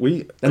want to, like,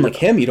 and like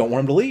him, you don't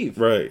want him to leave.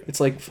 Right. It's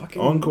like,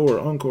 fucking...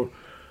 Encore.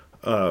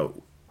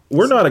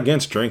 We're not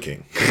against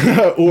drinking.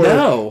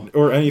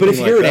 Or anything. But if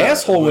you're like an that.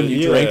 asshole when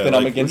you drink, then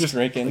I'm against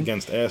drinking.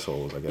 Against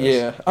assholes, I guess.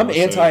 Yeah. I'm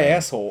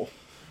anti-asshole.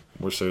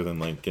 More so than,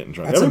 like, getting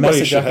drunk. That's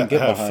everybody should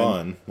have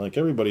fun. Like,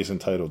 everybody's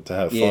entitled to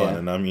have fun.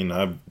 And, I mean,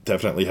 I've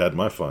definitely had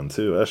my fun,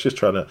 too. That's just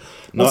trying to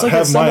not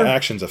have my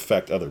actions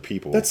affect other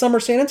people. That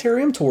summer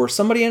sanitarium tour,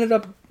 somebody ended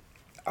up...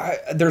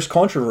 there's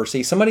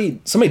controversy. Somebody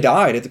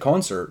died at the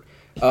concert.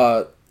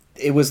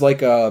 It was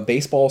like a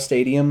baseball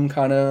stadium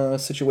kind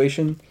of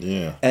situation.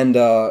 Yeah. And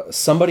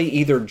somebody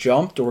either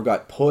jumped or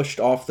got pushed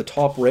off the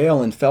top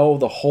rail and fell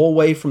the whole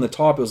way from the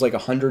top. It was like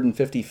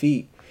 150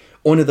 feet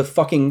onto the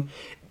fucking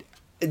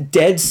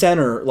dead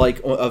center,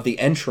 like of the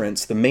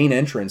entrance, the main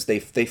entrance. They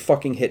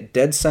fucking hit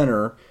dead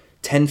center,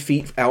 10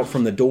 feet out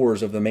from the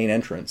doors of the main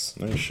entrance.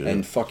 Oh, shit.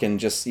 And fucking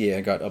just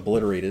got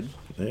obliterated.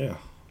 Yeah.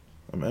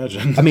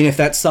 Imagine. I mean, if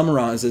that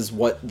summarizes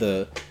what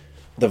the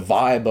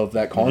vibe of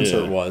that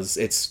concert was,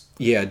 it's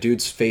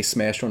dude's face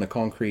smashed on a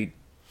concrete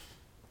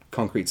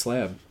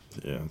slab.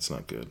 Yeah, it's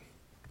not good.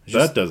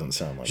 That doesn't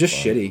sound like just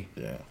fun. Shitty.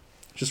 Yeah,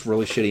 just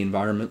really shitty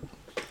environment.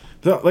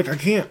 Like I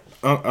can't.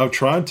 I've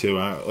tried to.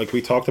 Like we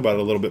talked about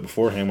it a little bit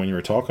beforehand when you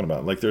were talking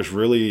about. Like there's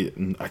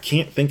really. I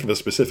can't think of a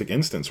specific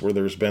instance where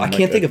there's been. I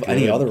can't think of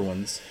any other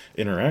ones.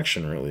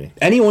 Interaction really.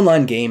 Any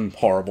online game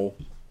horrible.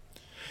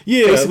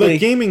 Yeah, basically,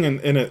 like gaming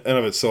in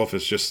of itself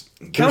is just...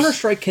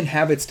 Counter-Strike can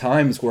have its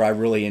times where I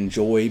really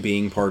enjoy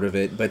being part of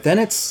it, but then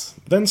it's...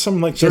 Then some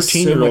like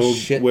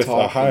 13-year-old with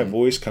a high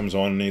voice comes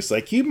on and he's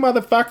like, you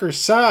motherfuckers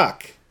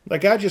suck.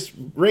 Like, I just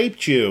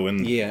raped you.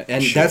 And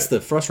that's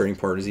the frustrating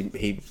part is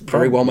he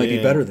very well might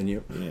be better than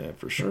you. Yeah,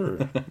 for sure.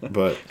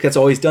 But that's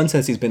all he's done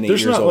since he's been 8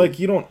 years old. There's not like,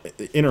 you don't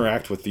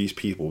interact with these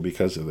people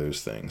because of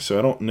those things. So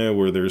I don't know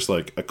where there's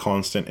like a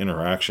constant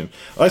interaction.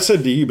 I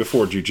said to you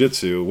before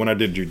jiu-jitsu, when I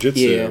did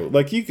jiu-jitsu,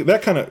 like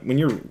that kind of, when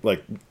you're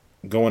like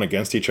going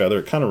against each other,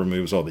 it kind of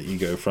removes all the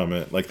ego from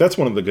it. Like that's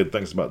one of the good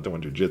things about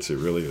doing jiu-jitsu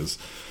really is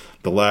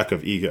the lack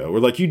of ego. Or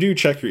like you do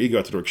check your ego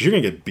at the door because you're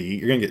gonna get beat,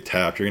 you're gonna get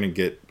tapped, you're gonna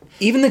get.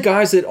 Even the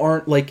guys that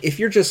aren't like, if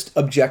you're just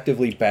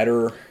objectively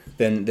better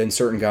than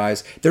certain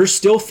guys, there's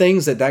still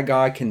things that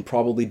guy can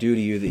probably do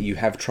to you that you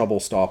have trouble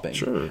stopping.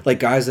 Sure. Like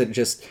guys that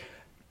just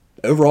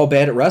overall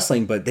bad at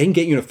wrestling, but they can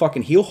get you in a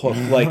fucking heel hook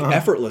like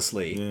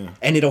effortlessly,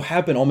 and it'll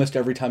happen almost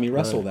every time you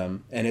wrestle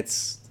them, and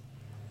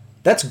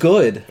that's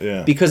good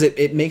because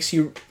it makes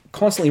you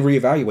constantly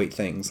reevaluate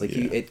things. Like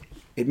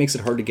it makes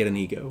it hard to get an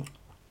ego.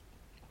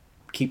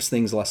 Keeps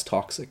things less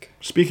toxic.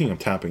 Speaking of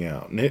tapping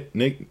out,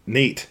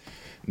 Nate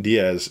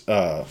Diaz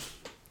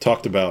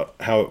talked about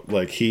how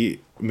like he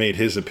made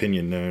his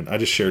opinion known. I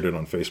just shared it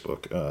on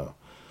Facebook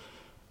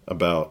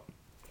about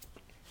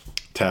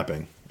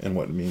tapping and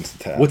what it means to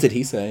tap. What did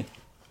he say?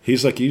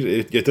 He's like,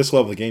 at this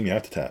level of the game, you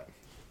have to tap.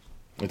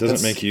 It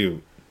doesn't make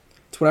you.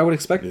 That's what I would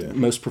expect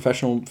most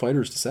professional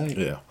fighters to say.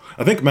 Yeah,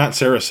 I think Matt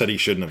Serra said he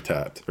shouldn't have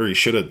tapped, or he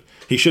shouldn't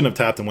have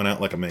tapped and went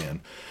out like a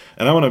man.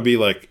 And I want to be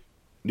like,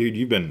 dude,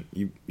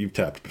 you've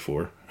tapped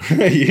before.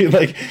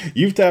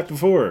 You've tapped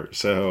before.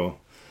 So,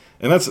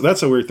 and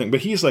that's a weird thing. But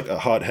he's like a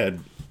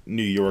hothead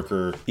New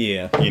Yorker,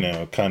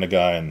 kind of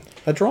guy. And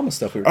that drama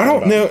stuff we were I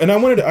talking don't know.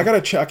 about. And I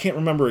gotta check. I can't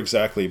remember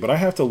exactly, but I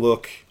have to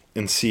look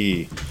and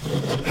see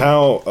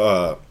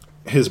how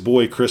his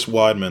boy Chris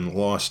Weidman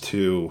lost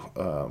to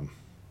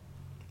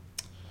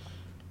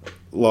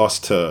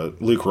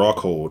Luke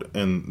Rockhold,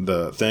 and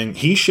the thing,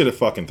 he should have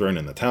fucking thrown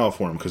in the towel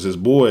for him because his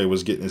boy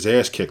was getting his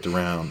ass kicked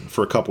around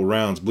for a couple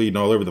rounds, bleeding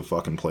all over the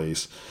fucking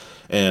place.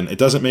 And it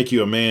doesn't make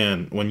you a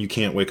man when you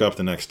can't wake up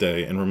the next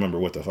day and remember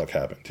what the fuck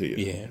happened to you.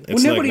 Yeah.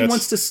 Well,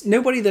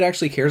 nobody that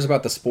actually cares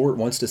about the sport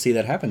wants to see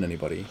that happen to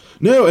anybody.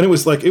 No, and it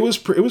was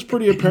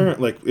pretty apparent.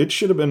 Like it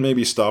should have been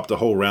maybe stopped a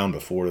whole round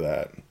before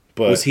that.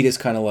 But was he just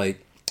kind of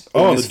like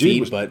on his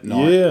feet, but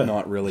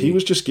not really? He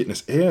was just getting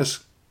his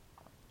ass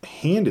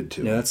handed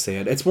to him. Yeah, that's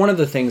sad. It's one of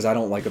the things I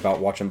don't like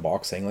about watching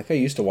boxing. Like I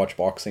used to watch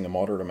boxing a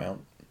moderate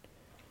amount.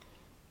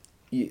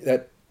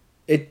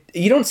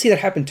 You don't see that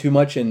happen too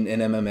much in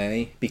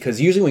MMA because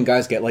usually when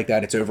guys get like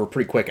that, it's over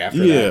pretty quick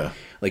after that.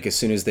 Like as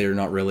soon as they're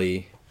not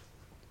really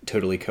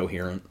totally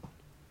coherent.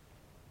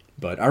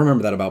 But I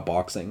remember that about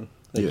boxing.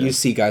 Like you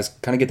see guys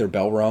kind of get their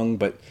bell rung,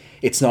 but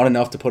it's not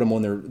enough to put them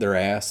on their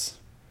ass,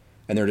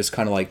 and they're just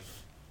kind of like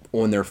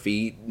on their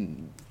feet,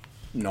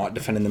 not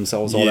defending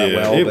themselves all that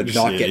well, but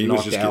not getting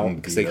knocked out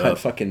because they got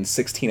fucking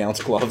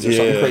 16-ounce gloves or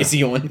something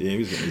crazy on. Yeah, he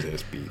was getting his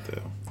ass beat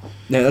though.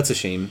 No, that's a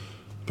shame.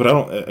 But I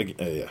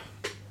don't.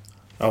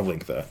 I'll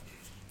link that.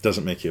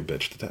 Doesn't make you a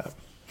bitch to tap.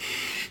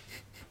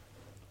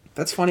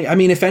 That's funny. I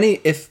mean,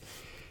 if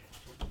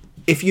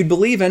you'd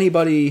believe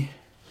anybody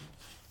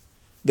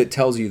that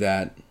tells you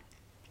that,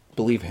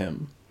 believe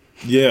him.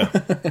 Yeah.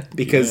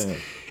 Because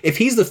if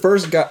he's the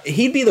first guy,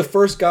 he'd be the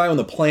first guy on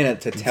the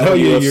planet to tell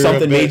you if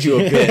something made you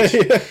a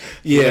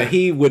bitch.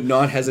 He would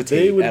not hesitate.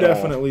 They would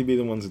definitely be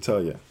the ones to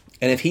tell you.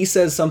 And if he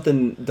says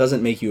something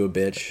doesn't make you a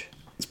bitch,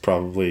 it's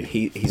probably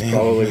he's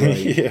probably right.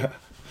 Yeah.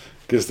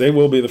 Because they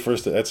will be the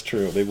first. That's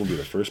true. They will be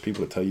the first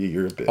people to tell you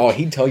you're a bitch. Oh,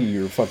 he'd tell you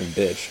you're a fucking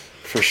bitch.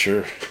 For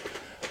sure.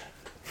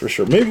 For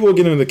sure. Maybe we'll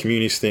get into the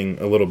communities thing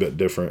a little bit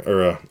different,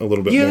 or a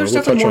little bit more. There's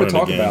we'll definitely more to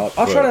talk about.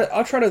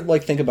 I'll try to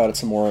like think about it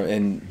some more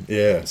and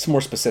some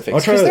more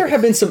specifics. Because there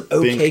have been some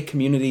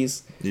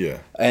communities. Yeah.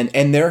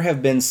 And there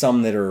have been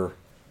some that are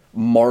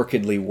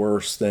markedly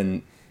worse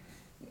than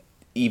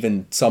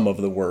even some of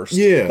the worst.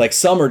 Yeah. Like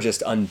some are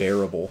just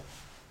unbearable.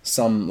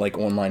 Some like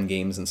online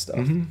games and stuff.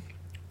 Mm-hmm.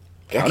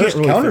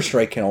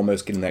 Counter-Strike can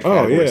almost get in that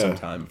category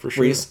sometime. For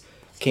sure. You just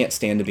can't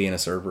stand to be in a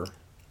server.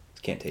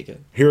 Can't take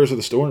it. Heroes of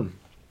the Storm.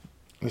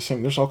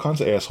 There's all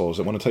kinds of assholes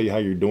that want to tell you how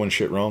you're doing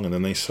shit wrong and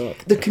then they suck.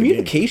 The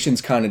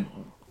communication's kind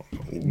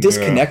of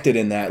disconnected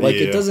in that. Like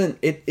it doesn't.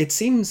 It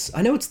seems.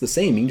 I know it's the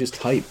same. You can just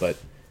type, but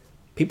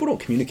people don't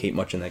communicate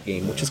much in that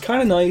game, which is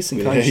kind of nice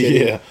and kind of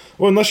shitty. Yeah.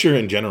 Well, unless you're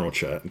in general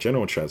chat.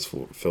 General chat's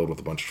filled with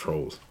a bunch of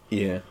trolls.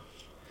 Yeah.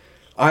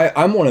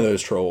 I'm one of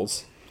those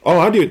trolls. Oh,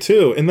 I do it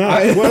too. And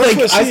that,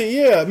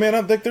 man,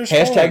 I think there's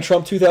hashtag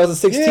Trump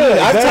 2016. Yeah,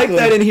 exactly. I've typed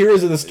that in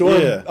Heroes of the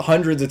Storm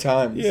hundreds of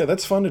times. Yeah,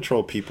 that's fun to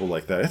troll people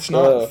like that. It's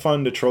not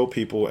fun to troll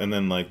people and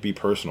then like be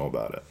personal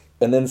about it.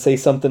 And then say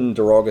something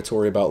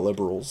derogatory about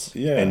liberals.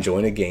 Yeah. And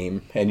join a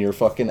game and you're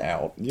fucking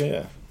out.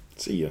 Yeah.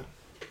 See ya.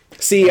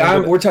 See,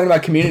 we're talking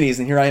about communities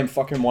and here I am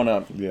fucking one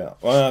up. Yeah.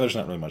 Well, there's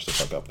not really much to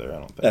fuck up there, I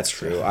don't think. That's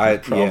true.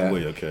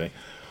 Probably okay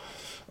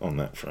on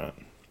that front.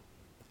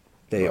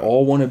 They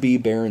all want to be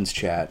Baron's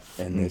Chat,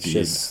 and it's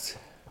just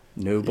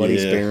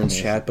nobody's Baron's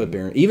Chat but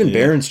Baron. Even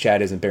Baron's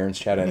Chat isn't Baron's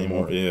Chat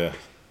anymore. Yeah.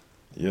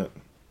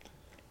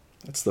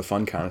 That's the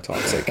fun kind of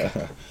toxic.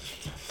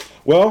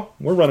 Well,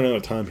 we're running out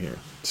of time here,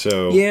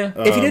 so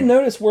if you didn't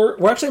notice, we're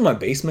actually in my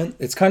basement.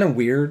 It's kind of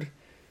weird.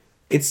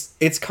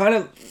 It's kind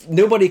of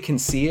nobody can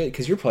see it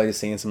because you're probably just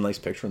seeing some nice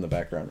picture in the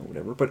background or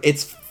whatever. But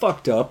it's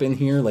fucked up in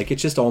here. Like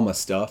it's just all my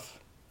stuff.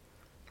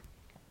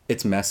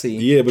 It's messy.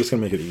 Yeah, but it's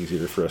gonna make it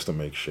easier for us to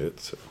make shit.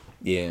 So.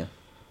 Yeah.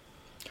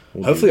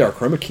 Hopefully our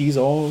chroma key's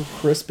all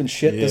crisp and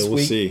shit this week. Yeah,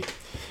 we'll see.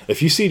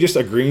 If you see just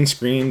a green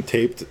screen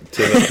taped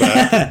to the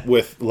back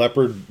with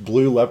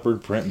blue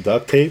leopard print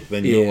duct tape,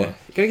 then You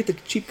gotta get the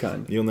cheap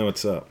kind. you'll know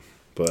what's up.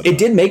 But It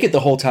did make it the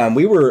whole time.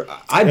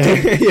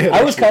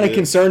 I was kind of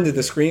concerned that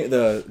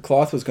the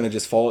cloth was going to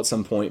just fall at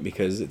some point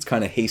because it's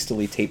kind of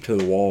hastily taped to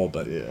the wall,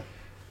 but yeah,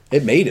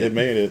 it made it. it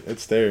made it.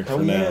 It's there for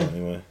now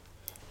anyway.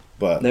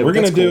 But No, we're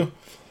gonna that's do.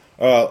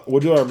 We'll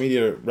do our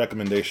media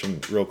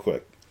recommendation real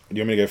quick. Do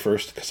you want me to go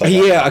first? Cause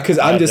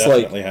I'm just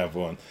like definitely have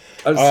one.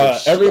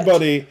 Shit.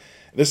 Everybody,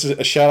 this is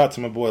a shout out to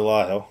my boy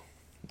Lyle.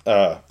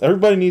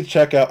 Everybody needs to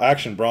check out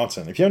Action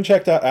Bronson. If you haven't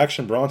checked out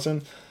Action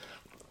Bronson,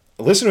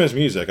 listen to his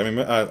music. I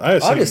mean,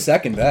 I'll just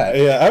second that.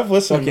 Yeah, I've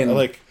listened.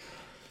 Like,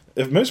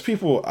 if most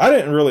people,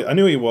 I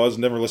knew he was,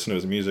 never listened to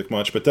his music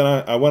much. But then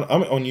I'm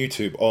on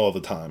YouTube all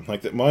the time.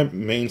 Like, my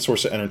main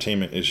source of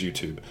entertainment is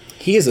YouTube.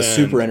 He is a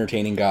super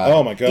entertaining guy.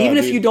 Oh my god! Even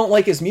if you don't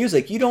like his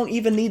music, you don't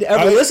even need to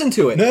ever listen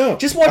to it. No,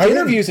 just watch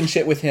interviews and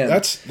shit with him.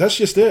 That's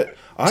just it.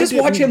 Just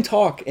watch him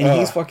talk, and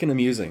he's fucking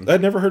amusing.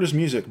 I'd never heard his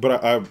music,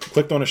 but I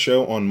clicked on a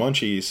show on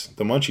Munchies,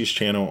 the Munchies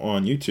channel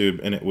on YouTube,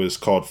 and it was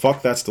called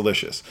 "Fuck That's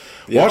Delicious."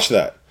 Yeah. Watch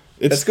that.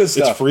 That's good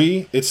stuff. It's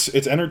free.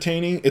 It's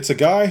entertaining. It's a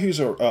guy who's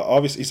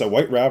obviously he's a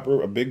white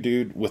rapper, a big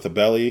dude with a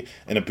belly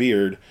and a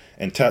beard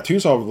and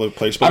tattoos all over the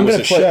place. But he's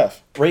a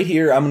chef. Right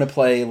here, I'm gonna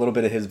play a little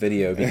bit of his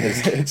video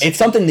because it's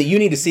something that you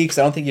need to see because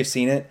I don't think you've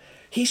seen it.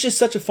 He's just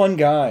such a fun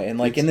guy, and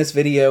like in this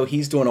video,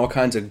 he's doing all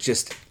kinds of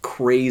just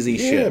crazy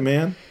shit. Yeah,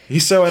 man.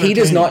 He's so entertaining.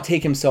 He does not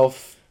take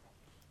himself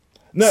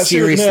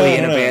seriously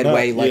in a bad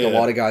way like a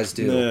lot of guys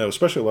do. No,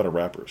 especially a lot of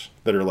rappers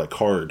that are like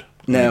hard.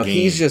 No,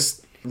 he's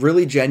just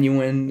really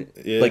genuine,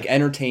 like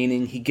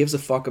entertaining. He gives a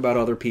fuck about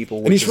other people,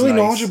 and he's really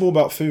knowledgeable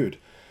about food.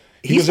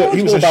 He was a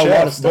about chef, a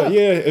lot of stuff. But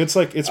yeah, it's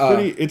like it's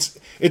pretty.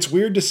 It's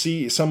weird to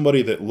see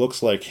somebody that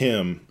looks like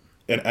him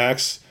and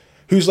acts,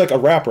 who's like a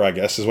rapper, I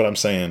guess is what I'm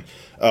saying.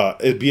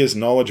 It'd be as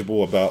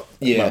knowledgeable about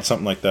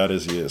something like that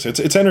as he is.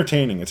 It's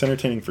entertaining. It's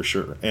entertaining for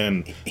sure.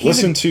 And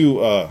listen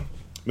to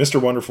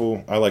Mr.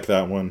 Wonderful. I like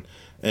that one.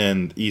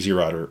 And Easy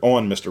Rider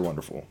on Mr.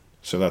 Wonderful.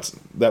 So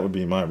that would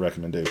be my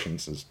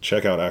recommendations. Is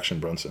check out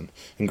Action Bronson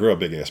and grow a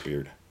big ass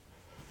beard.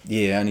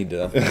 Yeah, I need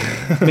to.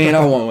 Man,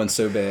 I want one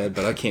so bad,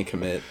 but I can't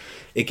commit.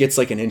 It gets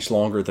like an inch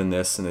longer than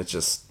this, and it's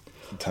just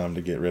time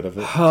to get rid of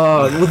it.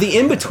 Well, the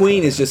in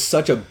between is just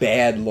such a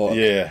bad look.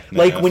 Yeah,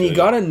 like when you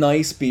got a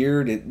nice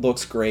beard, it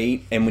looks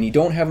great, and when you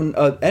don't have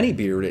any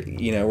beard,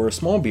 or a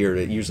small beard,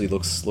 it usually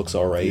looks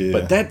all right. Yeah.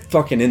 But that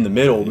fucking in the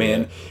middle,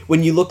 man,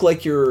 when you look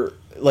like you're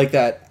like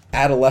that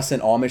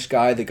adolescent Amish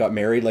guy that got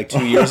married like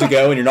 2 years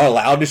ago, and you're not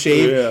allowed to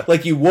shave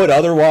like you would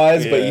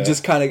otherwise, but you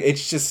just kind of,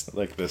 it's just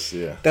like this.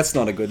 Yeah, that's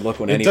not a good look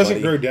when it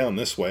doesn't grow down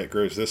this way; it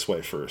grows this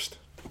way first.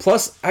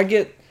 Plus, I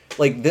get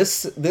like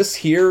this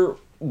here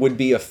would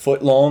be a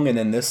foot long, and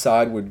then this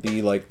side would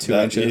be like 2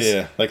 inches.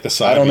 Yeah, like the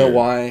side. I don't know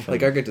why.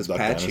 Like I get this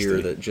patch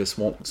here that just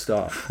won't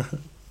stop.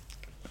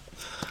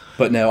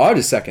 But no, I'll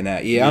just second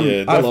that. Yeah,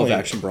 I love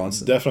Action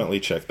Bronson. Definitely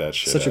check that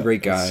shit. Such a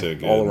great guy, so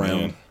good, all around.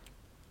 Man.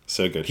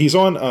 So good. He's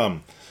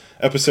on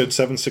episode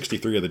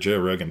 763 of the Joe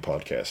Rogan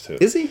podcast too.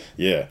 Is he?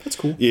 Yeah, that's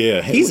cool.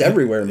 Yeah, he's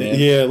everywhere, man.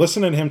 Yeah,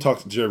 listening to him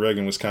talk to Joe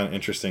Rogan was kind of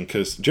interesting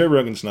because Joe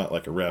Rogan's not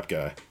like a rap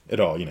guy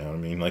at all. You know what I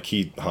mean? Like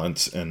he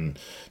hunts and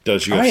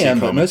does UFC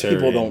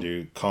commentary and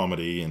do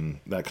comedy and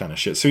that kind of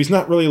shit. So he's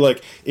not really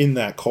like in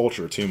that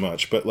culture too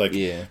much. But like,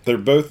 they're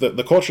both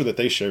the culture that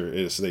they share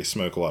is they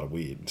smoke a lot of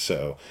weed.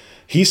 So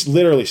he's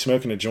literally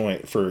smoking a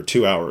joint for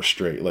 2 hours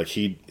straight. Like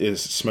he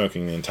is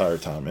smoking the entire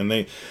time.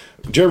 And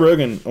Joe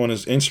Rogan on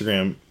his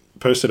Instagram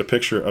posted a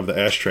picture of the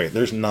ashtray.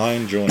 There's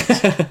 9 joints.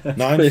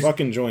 9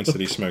 fucking joints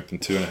that he smoked in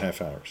 2.5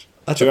 hours.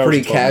 That's a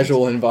pretty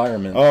casual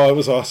environment. Oh, it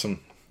was awesome.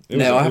 I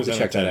have to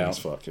check that out.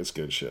 Fuck, it's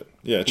good shit.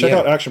 Yeah, check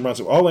out Action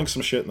Bronson. I'll link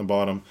some shit in the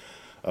bottom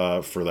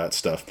for that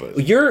stuff.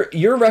 But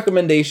your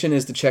recommendation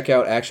is to check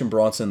out Action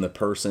Bronson the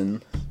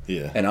person.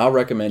 Yeah. And I'll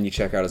recommend you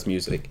check out his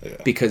music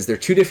because they're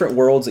 2 different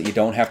worlds that you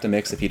don't have to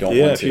mix if you don't want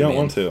to. Yeah, if you don't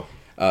want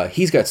to.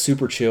 He's got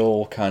super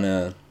chill, kind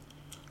of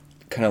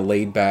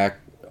laid back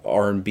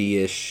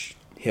R&B-ish,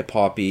 hip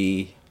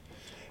hoppy,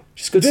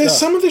 just good stuff.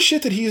 Some of the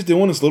shit that he's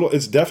doing is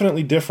it's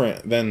definitely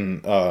different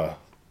than.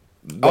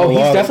 He's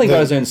definitely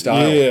got his own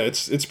style. Yeah,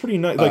 it's pretty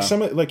nice.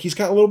 Like he's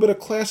got a little bit of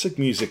classic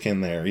music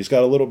in there. He's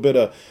got a little bit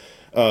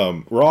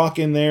of rock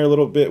in there, a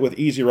little bit with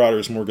Easy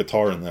Riders, more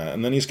guitar in that,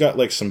 and then he's got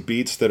like some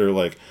beats that are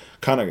like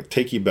kind of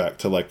take you back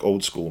to like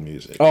old school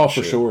music. Oh,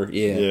 for sure.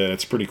 Yeah. Yeah,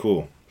 it's pretty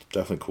cool.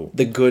 Definitely cool.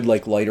 The good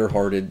like lighter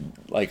hearted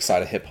like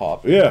side of hip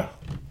hop. Yeah.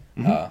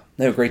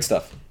 No, great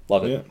stuff.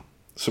 Love it. Yeah.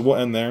 So we'll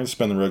end there and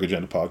spend the Rogue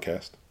Agenda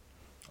podcast.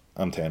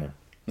 I'm Tanner.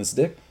 This is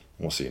Dick.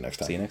 We'll see you next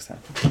time. See you next time.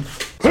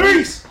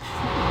 Peace!